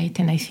 right?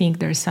 And I think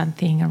there's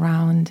something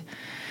around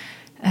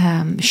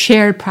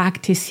shared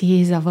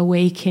practices of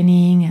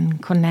awakening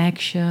and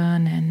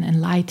connection and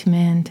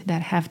enlightenment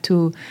that have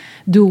to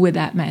do with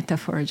that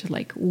metaphor. Just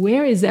like,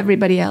 where is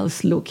everybody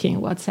else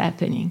looking? What's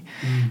happening?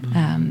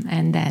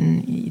 And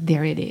then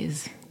there it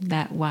is,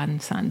 that one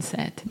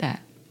sunset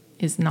that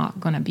is not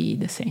going to be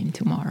the same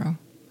tomorrow,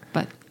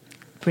 but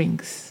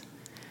brings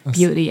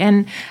beauty.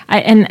 And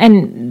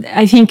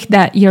I think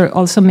that you're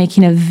also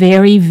making a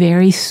very,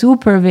 very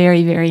super,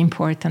 very, very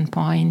important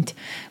point,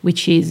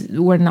 which is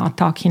we're not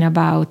talking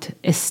about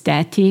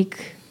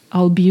aesthetic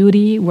all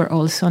beauty. We're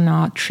also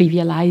not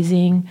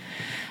trivializing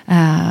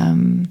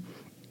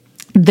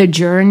the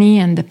journey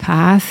and the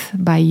path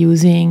by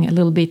using a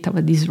little bit of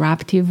a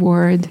disruptive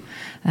word,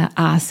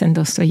 us and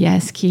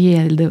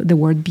Dostoevsky, the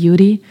word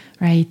beauty,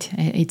 right?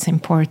 It's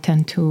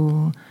important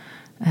to...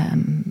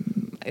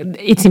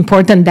 it's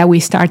important that we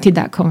started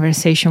that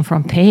conversation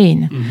from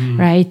pain,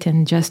 right?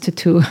 And just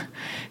to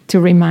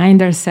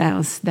remind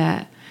ourselves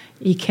that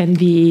it can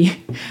be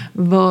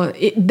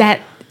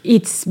that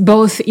it's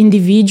both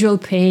individual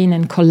pain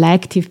and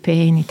collective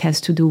pain. It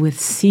has to do with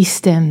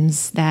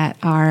systems that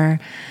are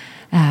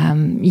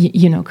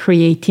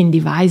creating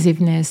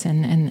divisiveness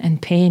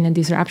and pain and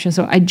disruption.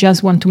 So I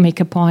just want to make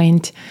a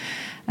point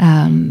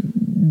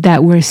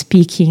that we're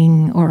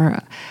speaking or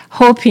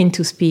hoping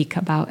to speak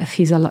about a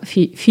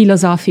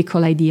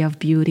philosophical idea of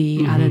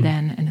beauty other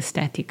than an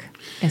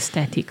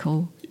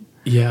aesthetical.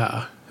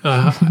 Yeah.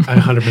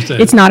 100%.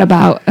 It's not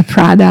about a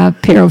Prada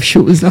pair of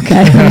shoes,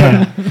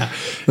 okay?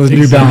 Those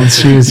New Balance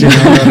shoes,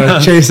 that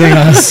are chasing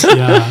us.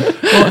 Yeah.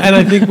 Well, and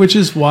I think which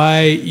is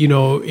why,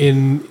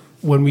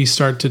 when we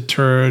start to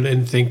turn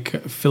and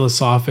think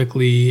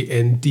philosophically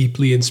and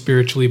deeply and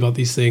spiritually about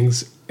these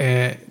things,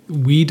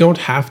 we don't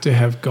have to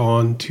have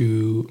gone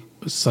to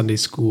Sunday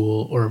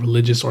school or a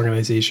religious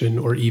organization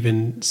or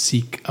even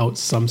seek out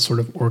some sort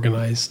of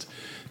organized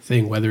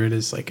thing, whether it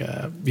is like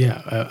a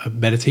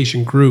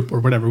meditation group or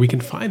whatever. We can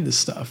find this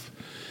stuff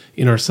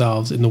in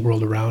ourselves, in the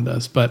world around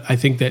us. But I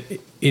think that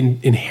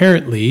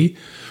inherently,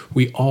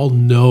 we all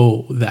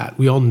know that.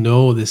 We all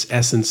know this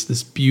essence,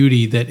 this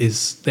beauty that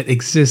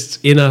exists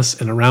in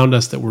us and around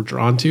us that we're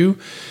drawn to.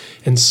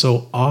 And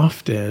so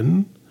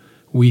often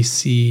we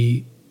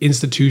see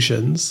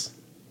institutions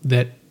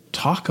that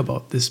talk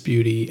about this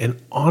beauty and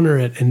honor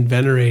it and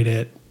venerate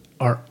it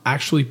are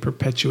actually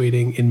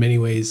perpetuating in many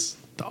ways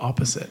the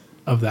opposite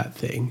of that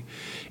thing.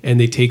 And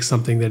they take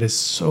something that is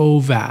so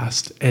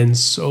vast and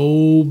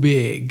so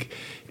big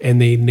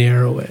and they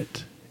narrow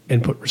it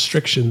and put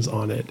restrictions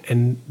on it.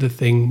 And the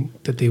thing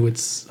that they would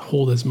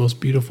hold as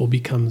most beautiful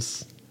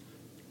becomes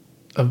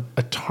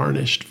a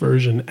tarnished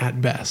version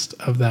at best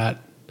of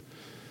that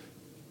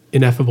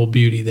ineffable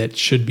beauty that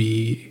should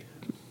be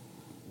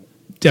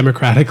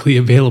democratically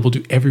available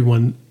to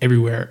everyone,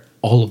 everywhere,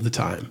 all of the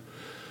time.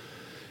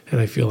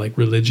 And I feel like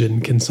religion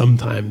can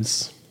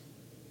sometimes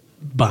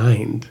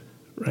bind,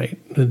 right?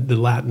 The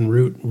Latin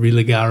root,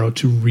 religare,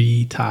 to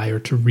retie or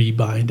to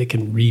rebind. It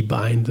can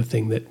rebind the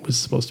thing that was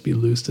supposed to be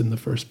loosed in the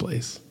first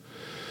place.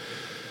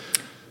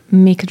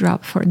 Mic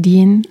drop for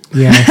Dean.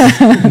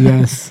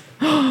 Yes.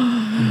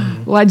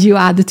 What do you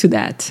add to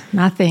that?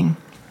 Nothing.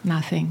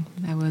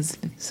 That was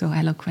so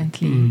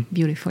eloquently,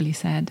 beautifully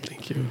said.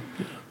 Thank you.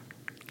 Yeah.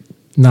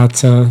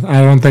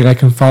 I don't think I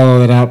can follow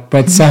that up.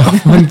 But so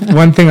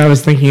one thing I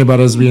was thinking about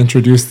as we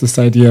introduced this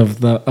idea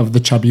of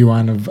the chubby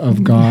one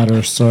of God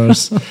or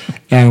source,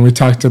 and we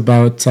talked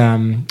about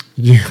I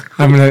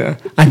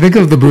think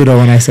of the Buddha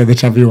when I say the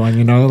chubby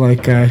one,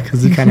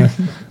 because he kind of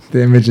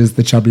the image is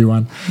the chubby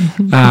one.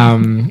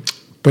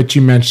 But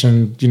you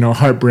mentioned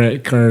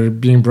heartbreak or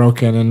being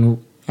broken,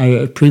 and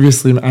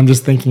I'm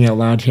just thinking out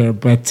loud here,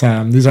 but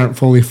these aren't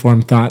fully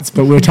formed thoughts.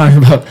 But we were talking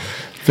about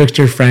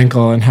Viktor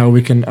Frankl and how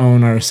we can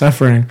own our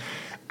suffering.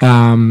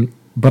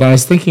 But I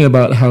was thinking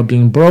about how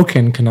being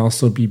broken can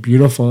also be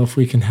beautiful if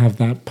we can have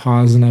that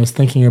pause. And I was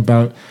thinking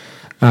about,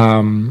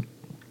 I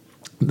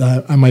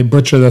might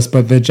butcher this,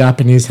 but the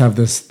Japanese have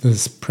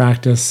this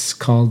practice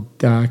called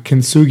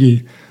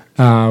kintsugi,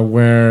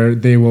 where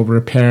they will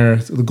repair,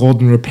 the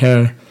golden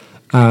repair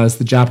is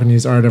the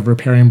Japanese art of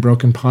repairing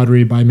broken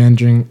pottery by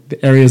mending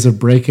the areas of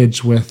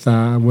breakage with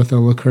a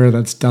liqueur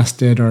that's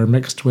dusted or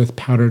mixed with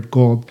powdered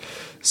gold.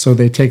 So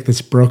they take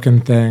this broken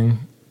thing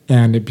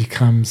and it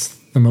becomes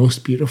the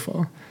most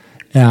beautiful.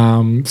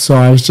 So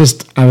I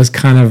was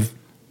kind of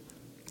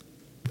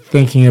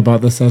thinking about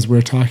this as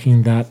we're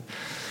talking, that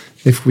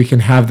if we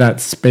can have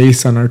that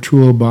space on our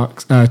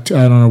toolbox,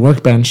 on our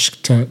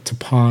workbench to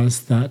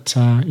pause, that,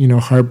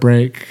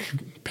 heartbreak,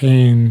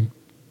 pain,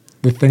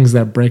 the things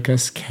that break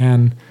us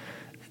can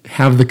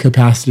have the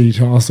capacity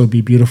to also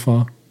be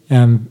beautiful.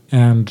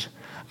 And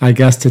I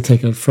guess to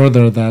take it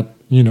further, that,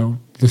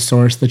 the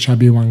source, the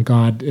chubby one,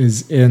 God,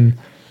 is in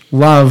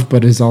love,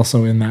 but is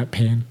also in that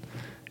pain.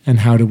 And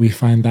how do we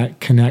find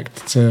that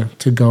connect to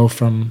go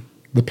from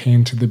the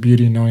pain to the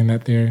beauty, knowing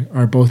that there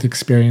are both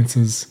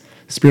experiences,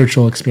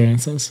 spiritual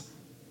experiences?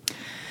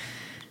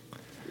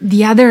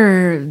 The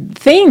other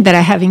thing that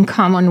I have in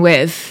common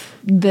with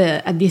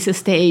at this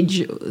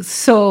stage,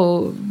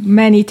 so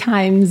many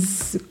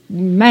times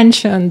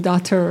mentioned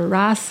Dr.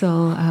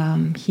 Russell,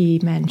 he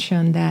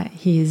mentioned that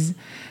his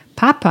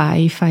papa,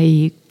 if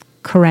I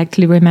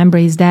correctly remember,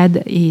 his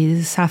dad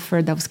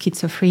suffered of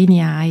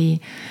schizophrenia.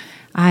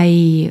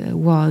 I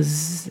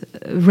was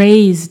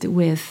raised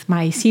with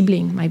my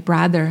sibling, my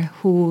brother,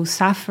 who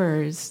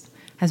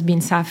has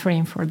been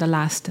suffering for the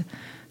last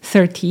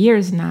 30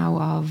 years now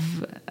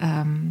of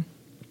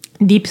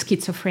deep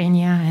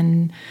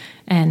schizophrenia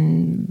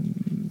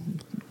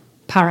and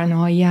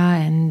paranoia,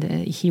 and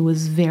he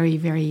was very,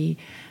 very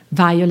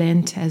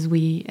violent as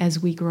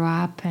we grew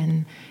up.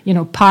 And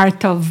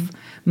part of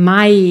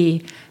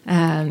my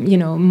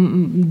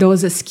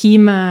those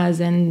schemas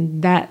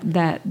and that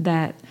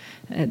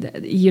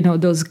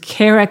those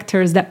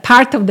characters, that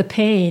part of the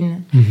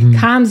pain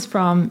comes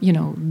from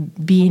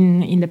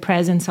being in the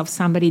presence of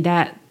somebody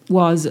that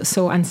was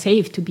so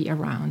unsafe to be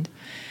around.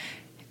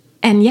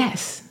 And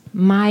yes,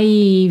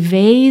 my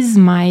vase,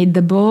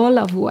 the bowl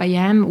of who I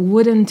am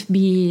wouldn't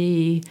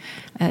be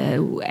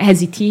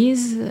as it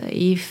is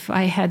if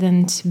I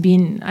hadn't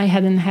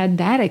had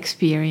that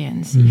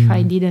experience, if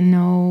I didn't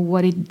know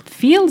what it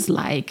feels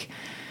like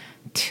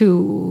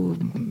to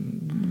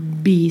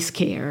be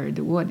scared,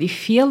 what it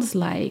feels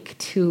like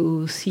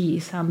to see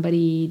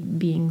somebody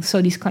being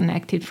so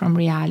disconnected from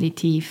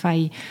reality. If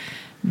I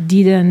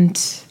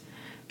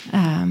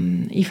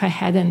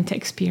hadn't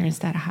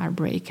experienced that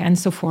heartbreak, and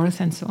so forth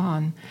and so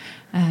on,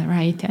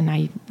 right? And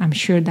I'm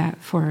sure that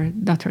for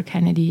Dr.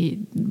 Kennedy,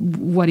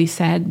 what he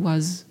said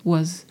was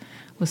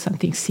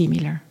something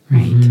similar,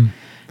 right?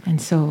 Mm-hmm.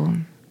 And so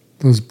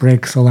those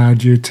breaks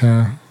allowed you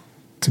to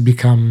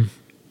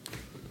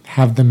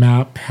have the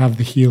map, have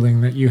the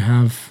healing that you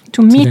have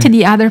to meet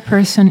the other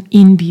person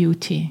in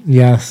beauty.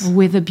 Yes,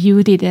 with a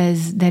beauty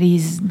that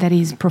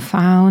is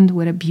profound,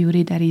 with a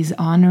beauty that is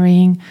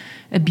honoring,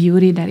 a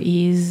beauty that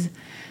is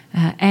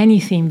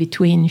anything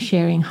between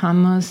sharing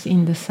hummus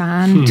in the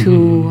sun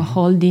to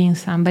holding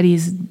somebody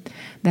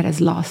that has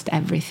lost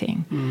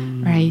everything,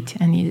 right?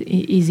 And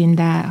is in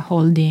that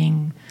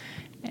holding,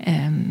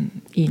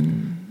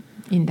 in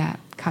that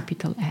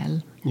capital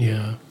L.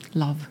 Yeah,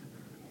 love.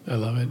 I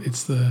love it.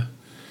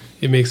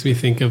 It makes me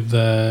think of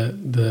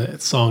the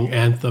song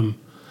Anthem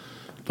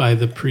by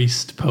the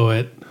priest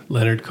poet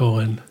Leonard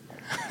Cohen,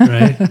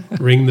 right?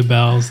 Ring the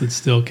bells that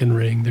still can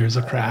ring. There's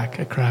a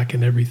crack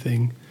in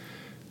everything.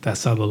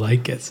 That's how the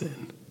light gets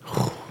in.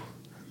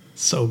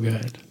 So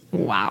good.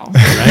 Wow.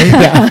 Right?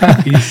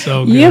 Yeah. He's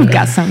so good. You've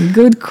got some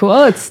good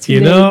quotes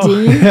today,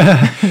 Dean.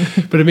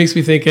 But it makes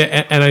me think,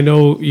 and I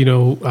know,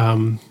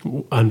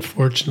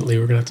 unfortunately,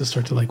 we're going to have to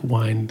start to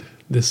wind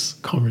this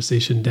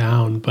conversation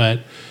down, but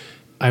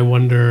I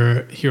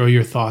wonder, Hiro,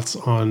 your thoughts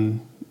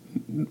on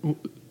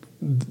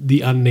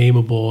the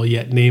unnameable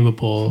yet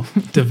nameable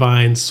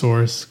divine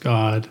source,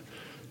 God,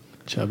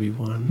 Chubby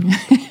One.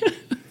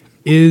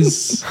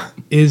 Is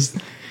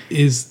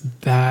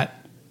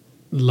that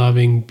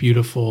loving,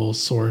 beautiful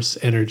source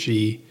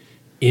energy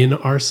in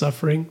our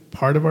suffering,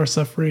 part of our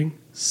suffering,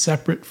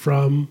 separate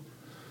from?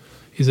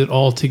 Is it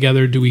all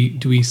together? Do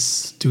we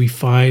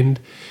find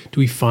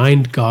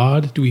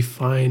God? Do we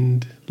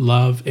find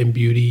love and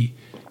beauty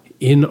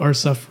in our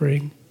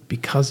suffering,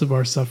 because of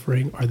our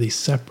suffering? Are they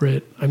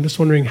separate? I'm just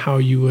wondering how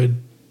you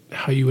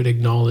would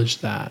acknowledge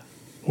that,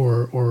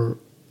 or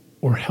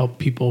help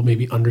people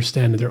maybe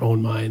understand in their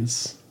own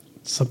minds.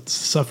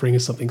 Suffering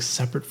is something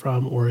separate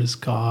from, or is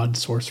God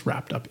source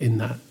wrapped up in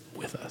that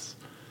with us?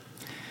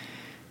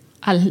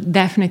 I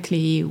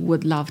definitely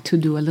would love to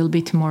do a little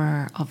bit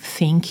more of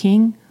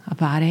thinking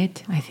about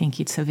it. I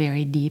think it's a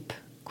very deep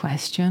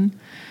question.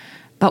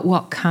 But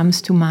what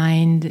comes to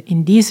mind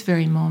in this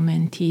very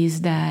moment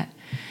is that,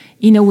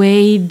 in a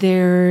way,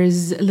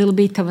 there's a little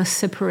bit of a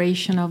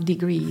separation of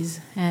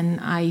degrees. And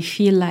I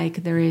feel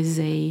like there is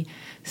a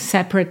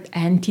separate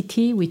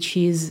entity, which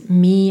is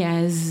me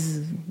as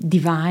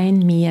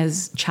divine, me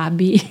as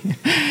chubby,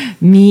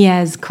 me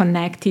as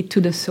connected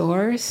to the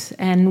source.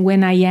 And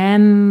when I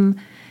am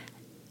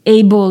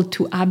able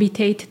to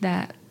habitate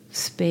that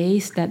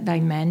space, that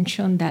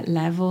dimension, that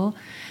level,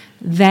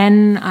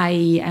 then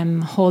I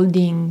am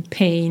holding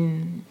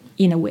pain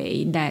in a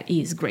way that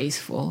is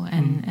graceful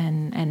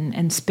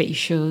and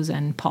spacious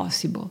and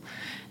possible.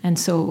 And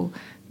so,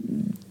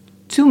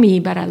 to me,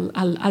 but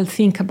I'll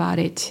think about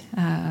it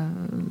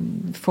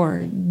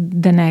for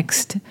the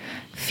next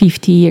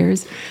 50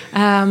 years.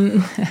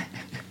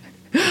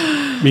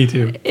 Me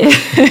too.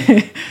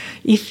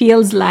 It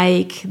feels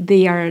like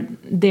they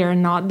are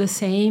not the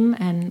same,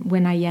 and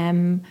when I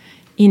am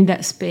in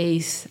that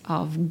space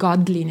of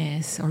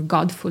godliness or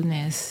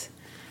godfulness,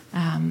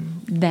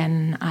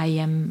 then I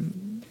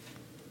am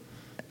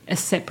a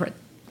separate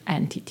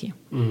entity.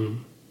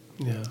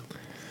 Yeah.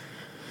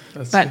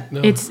 But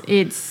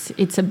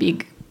it's a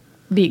big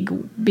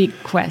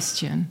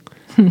question.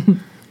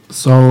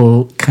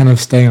 So, kind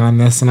of staying on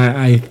this, and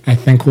I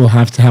think we'll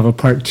have to have a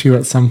part 2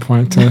 at some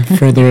point to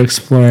further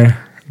explore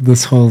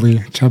this holy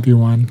chubby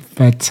one.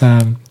 But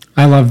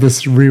I love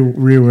this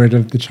reword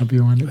of the chubby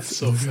one. It's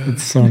so good.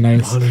 It's so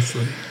nice.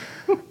 Honestly.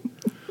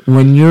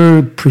 When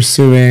you're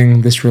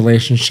pursuing this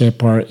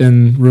relationship or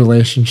in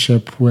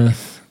relationship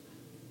with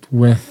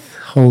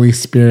Holy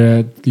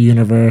Spirit, the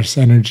universe,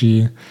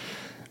 energy,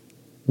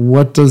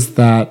 what does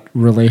that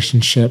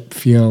relationship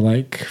feel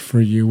like for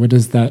you? What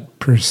is that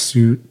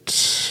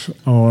pursuit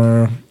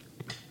or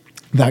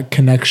that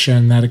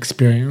connection, that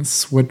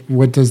experience?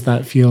 What does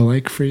that feel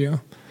like for you?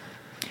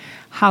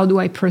 How do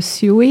I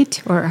pursue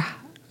it, or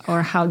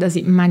how does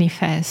it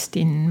manifest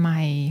in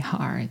my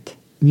heart?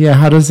 Yeah,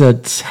 how does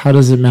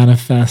it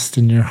manifest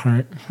in your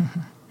heart?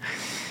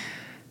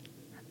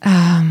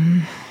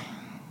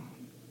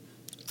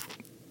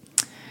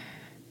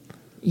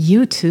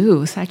 You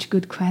too, such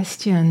good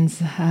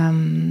questions. I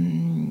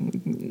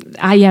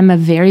am a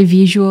very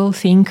visual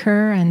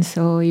thinker, and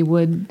so it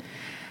would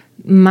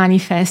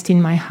manifest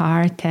in my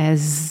heart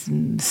as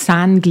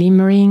sun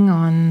glimmering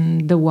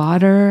on the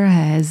water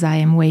as I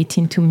am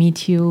waiting to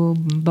meet you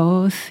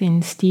both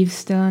in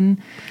Steveston,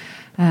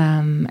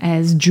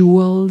 as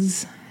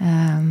jewels.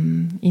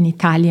 In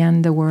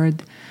Italian, the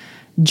word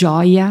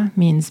gioia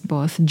means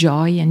both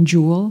joy and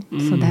jewel,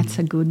 so that's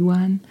a good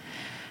one.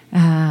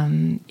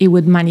 it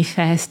would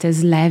manifest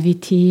as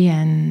levity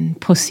and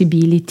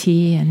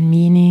possibility and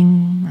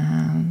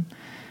meaning,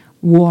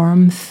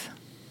 warmth,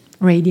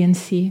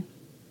 radiancy.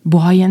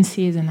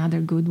 Buoyancy is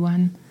another good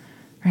one,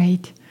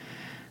 right?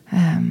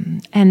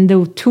 And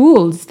the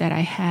tools that I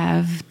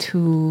have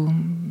to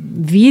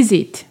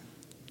visit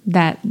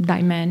that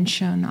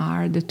dimension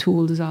are the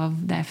tools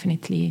of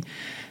definitely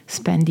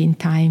spending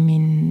time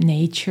in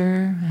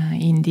nature,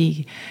 in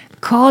the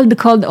cold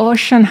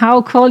ocean.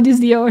 How cold is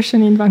the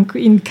ocean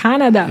in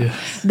Canada?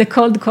 Yes. The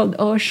cold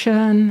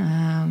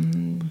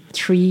ocean,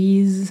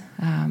 trees.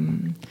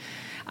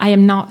 I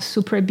am not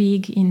super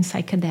big in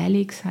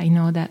psychedelics. I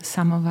know that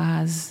some of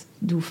us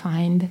do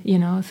find,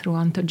 through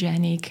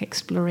ontogenic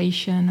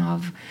exploration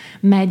of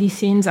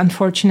medicines.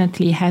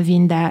 Unfortunately,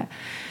 having that,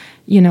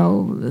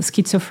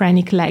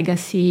 schizophrenic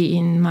legacy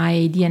in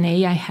my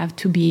DNA, I have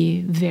to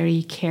be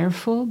very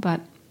careful.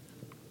 But,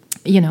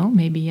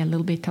 maybe a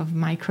little bit of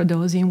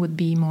microdosing would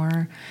be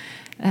more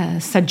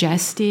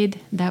suggested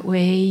that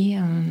way.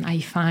 I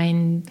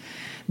find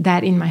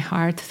that in my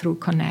heart through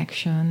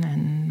connection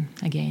and,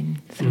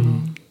 again,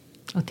 through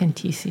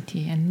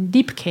authenticity and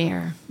deep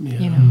care,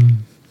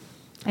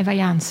 Have I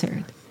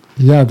answered?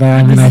 Yeah,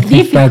 I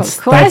think that's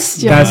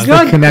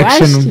the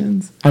connection.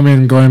 Questions. I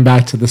mean, going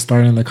back to the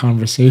start of the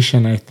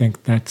conversation, I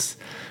think that's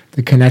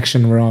the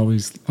connection we're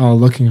always all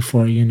looking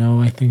for.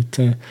 I think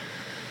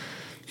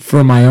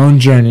for my own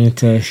journey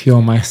to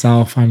heal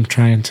myself, I'm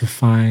trying to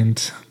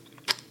find,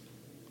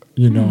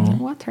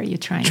 what are you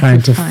trying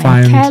to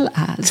find? Tell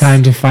us.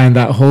 Trying to find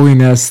that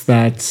holiness,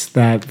 that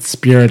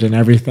spirit in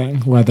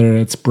everything, whether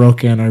it's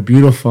broken or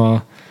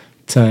beautiful.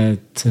 To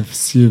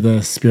see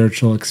the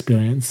spiritual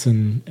experience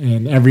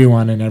in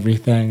everyone and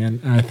everything. And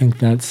I think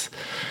that's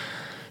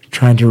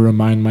trying to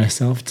remind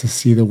myself to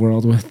see the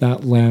world with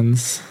that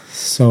lens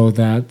so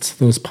that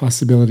those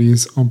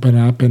possibilities open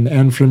up.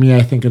 And for me,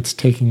 I think it's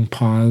taking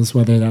pause,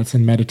 whether that's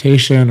in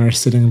meditation or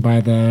sitting by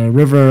the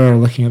river or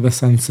looking at the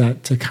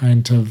sunset, to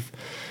kind of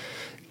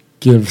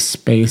give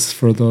space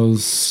for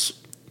those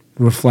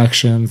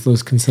reflections,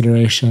 those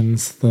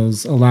considerations,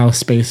 allow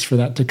space for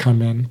that to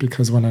come in.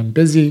 Because when I'm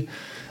busy,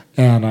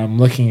 and I'm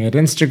looking at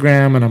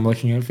Instagram and I'm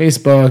looking at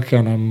Facebook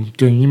and I'm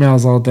doing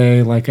emails all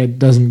day, it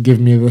doesn't give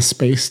me the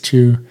space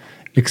to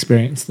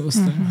experience those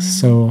things.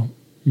 So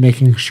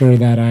making sure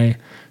that I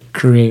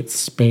create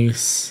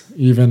space,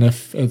 even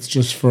if it's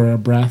just for a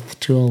breath,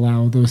 to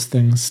allow those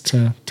things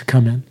to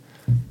come in.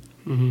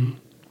 Mm-hmm.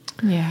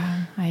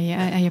 Yeah,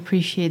 I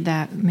appreciate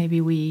that.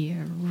 Maybe we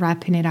are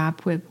wrapping it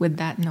up with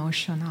that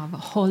notion of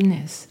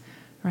wholeness,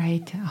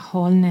 right?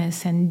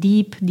 Wholeness and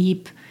deep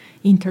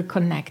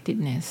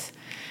interconnectedness.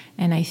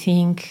 And I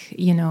think,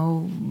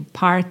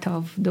 part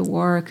of the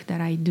work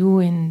that I do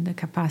in the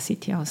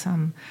capacity of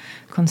some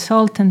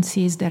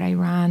consultancies that I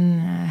run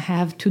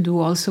have to do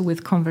also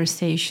with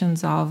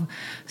conversations of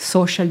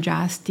social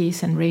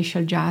justice and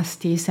racial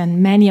justice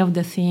and many of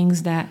the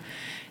things that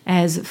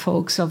as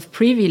folks of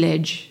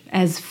privilege,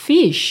 as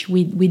fish,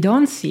 we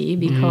don't see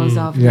because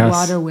of the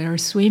water we're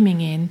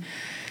swimming in.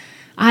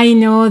 I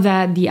know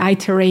that the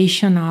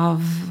iteration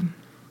of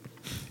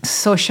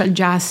social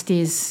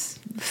justice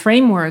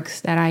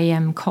frameworks that I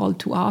am called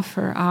to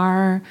offer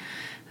are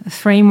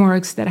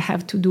frameworks that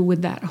have to do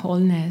with that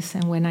wholeness.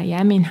 And when I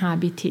am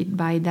inhabited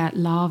by that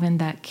love and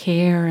that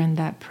care and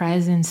that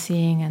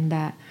presencing and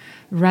that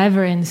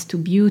reverence to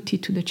beauty,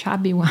 to the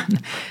chubby one,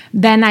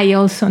 then I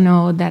also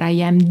know that I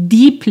am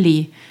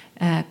deeply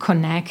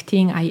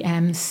connecting. I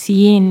am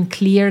seeing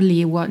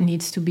clearly what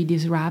needs to be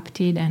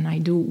disrupted, and I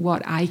do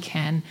what I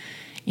can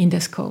in the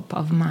scope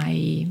of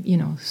my,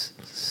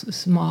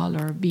 small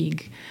or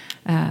big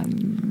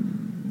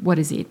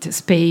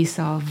space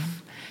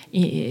of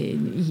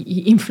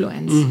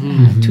influence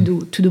to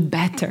do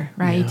better,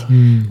 right?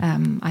 Yeah.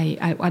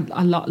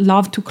 I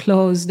love to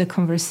close the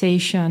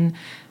conversation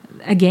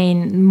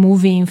again,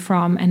 moving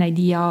from an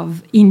idea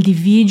of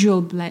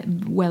individual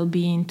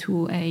well-being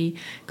to a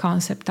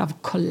concept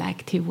of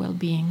collective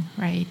well-being,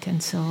 right?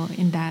 And so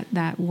in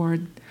that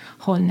word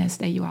wholeness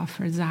that you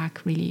offer,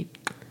 Zach, really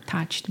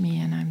touched me,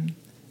 and I'm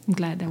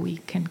glad that we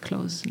can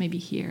close maybe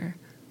here.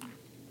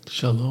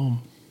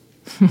 Shalom,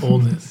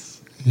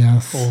 wholeness,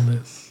 yes,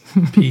 wholeness,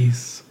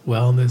 peace,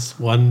 wellness,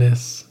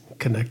 oneness,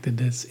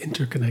 connectedness,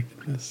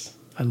 interconnectedness.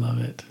 I love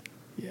it.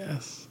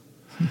 Yes.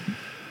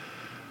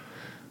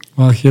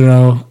 Well,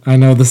 Hiro, I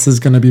know this is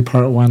going to be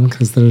part one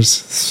because there's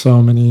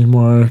so many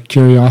more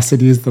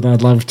curiosities that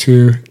I'd love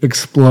to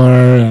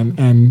explore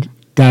and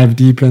dive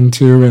deep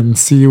into and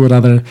see what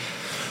other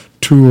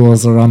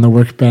tools are on the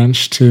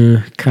workbench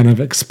to kind of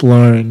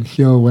explore and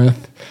heal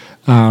with.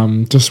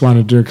 Just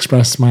wanted to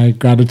express my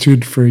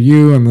gratitude for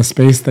you and the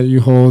space that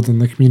you hold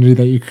and the community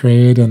that you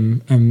create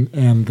and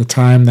the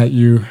time that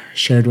you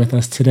shared with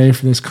us today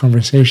for this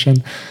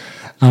conversation.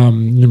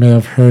 You may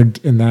have heard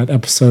in that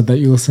episode that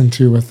you listened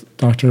to with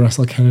Dr.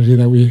 Russell Kennedy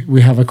that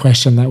we have a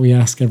question that we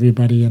ask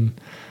everybody, and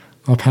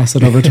I'll pass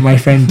it over to my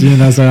friend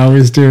Dean, as I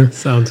always do.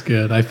 Sounds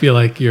good. I feel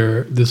like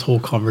this whole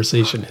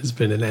conversation has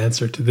been an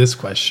answer to this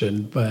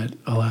question, but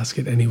I'll ask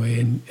it anyway.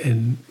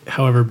 And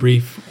however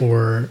brief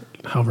or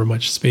however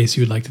much space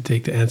you would like to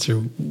take to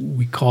answer,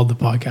 we called the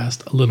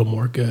podcast A Little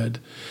More Good,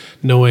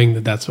 knowing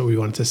that that's what we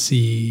wanted to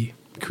see,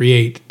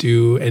 create,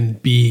 do,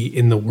 and be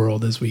in the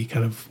world as we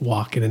kind of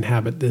walk and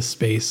inhabit this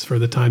space for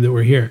the time that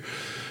we're here.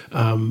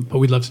 But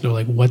we'd love to know,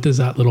 like, what does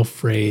that little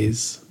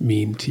phrase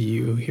mean to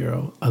you,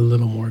 Hiro? A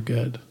little more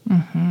good.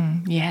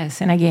 Mm-hmm. Yes.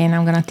 And again,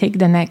 I'm going to take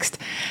the next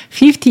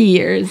 50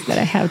 years that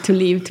I have to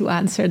live to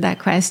answer that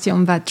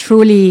question. But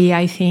truly,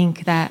 I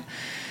think that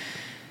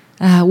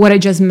what I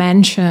just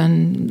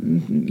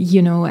mentioned,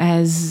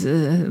 as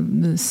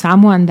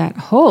someone that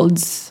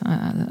holds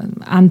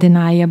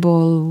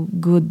undeniable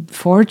good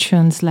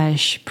fortune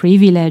 /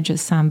 privilege,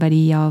 as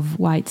somebody of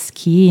white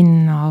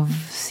skin, of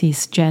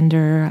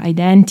cisgender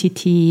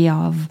identity,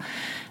 of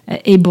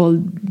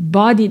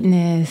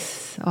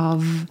able-bodiedness,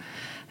 of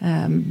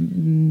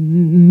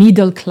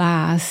middle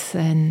class,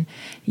 and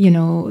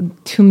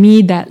to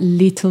me that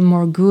little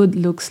more good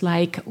looks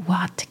like,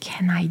 what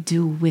can I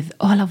do with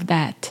all of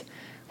that?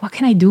 What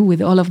can I do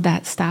with all of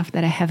that stuff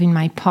that I have in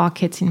my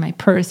pockets, in my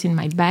purse, in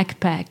my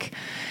backpack,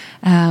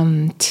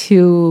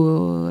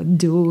 to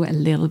do a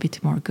little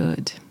bit more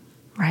good,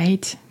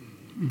 right?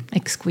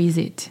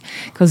 Exquisite.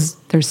 Because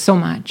there's so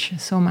much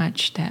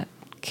that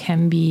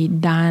can be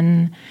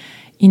done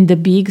in the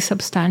big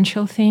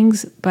substantial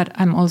things, but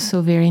I'm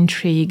also very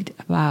intrigued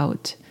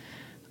about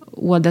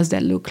what does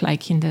that look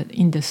like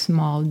in the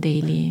small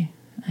daily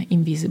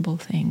invisible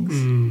things.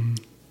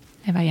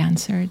 Have I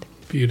answered?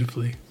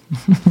 Beautifully.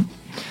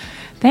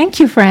 Thank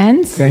you,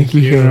 friends. Thank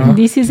you, Hiro.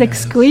 This is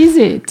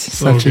exquisite.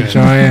 Such a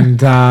joy,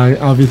 and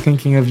I'll be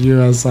thinking of you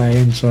as I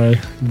enjoy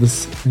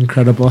this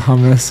incredible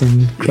hummus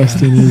and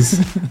crostinis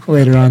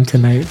later on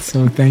tonight.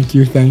 So thank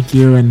you,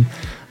 and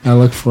I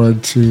look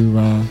forward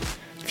to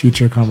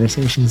future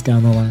conversations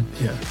down the line.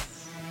 Yeah.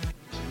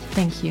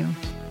 Thank you.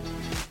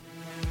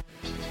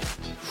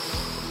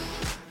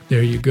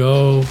 There you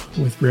go,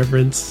 with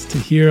reverence to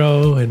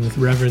Hiro and with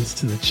reverence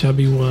to the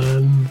chubby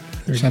one.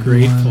 We're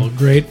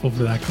grateful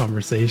for that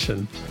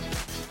conversation.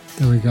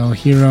 There we go,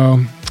 Hiro.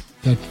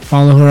 Yeah,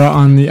 follow her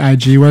on the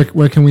IG.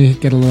 Where can we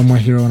get a little more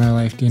Hiro in our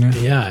life, Dina?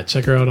 Yeah,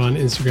 check her out on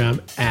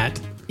Instagram at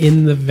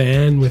In the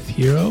Van with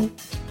Hiro,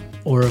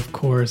 or of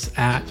course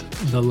at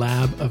The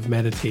Lab of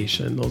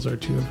Meditation. Those are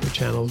two of her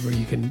channels where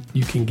you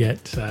can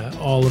get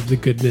all of the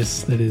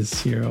goodness that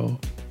is Hiro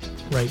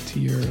right to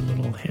your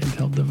little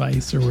handheld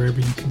device or wherever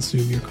you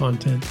consume your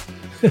content.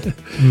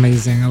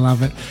 Amazing. I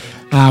love it.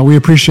 We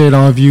appreciate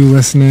all of you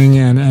listening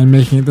and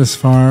making it this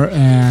far,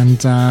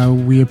 and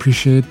we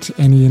appreciate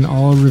any and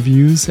all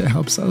reviews. It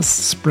helps us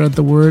spread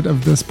the word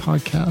of this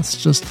podcast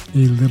just a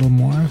little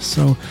more.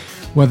 So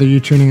whether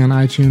you're tuning on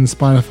iTunes,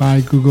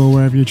 Spotify, Google,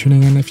 wherever you're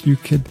tuning in, if you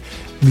could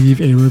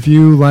leave a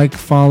review,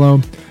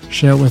 follow,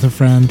 share it with a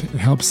friend, it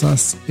helps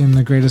us in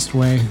the greatest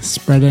way,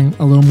 spreading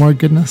a little more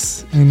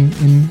goodness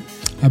in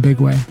a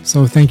big way.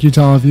 So thank you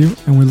to all of you,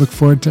 and we look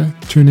forward to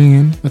tuning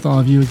in with all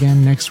of you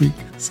again next week.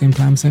 Same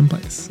time, same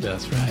place.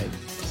 That's right.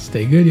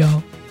 Stay good,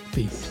 y'all.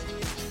 Peace.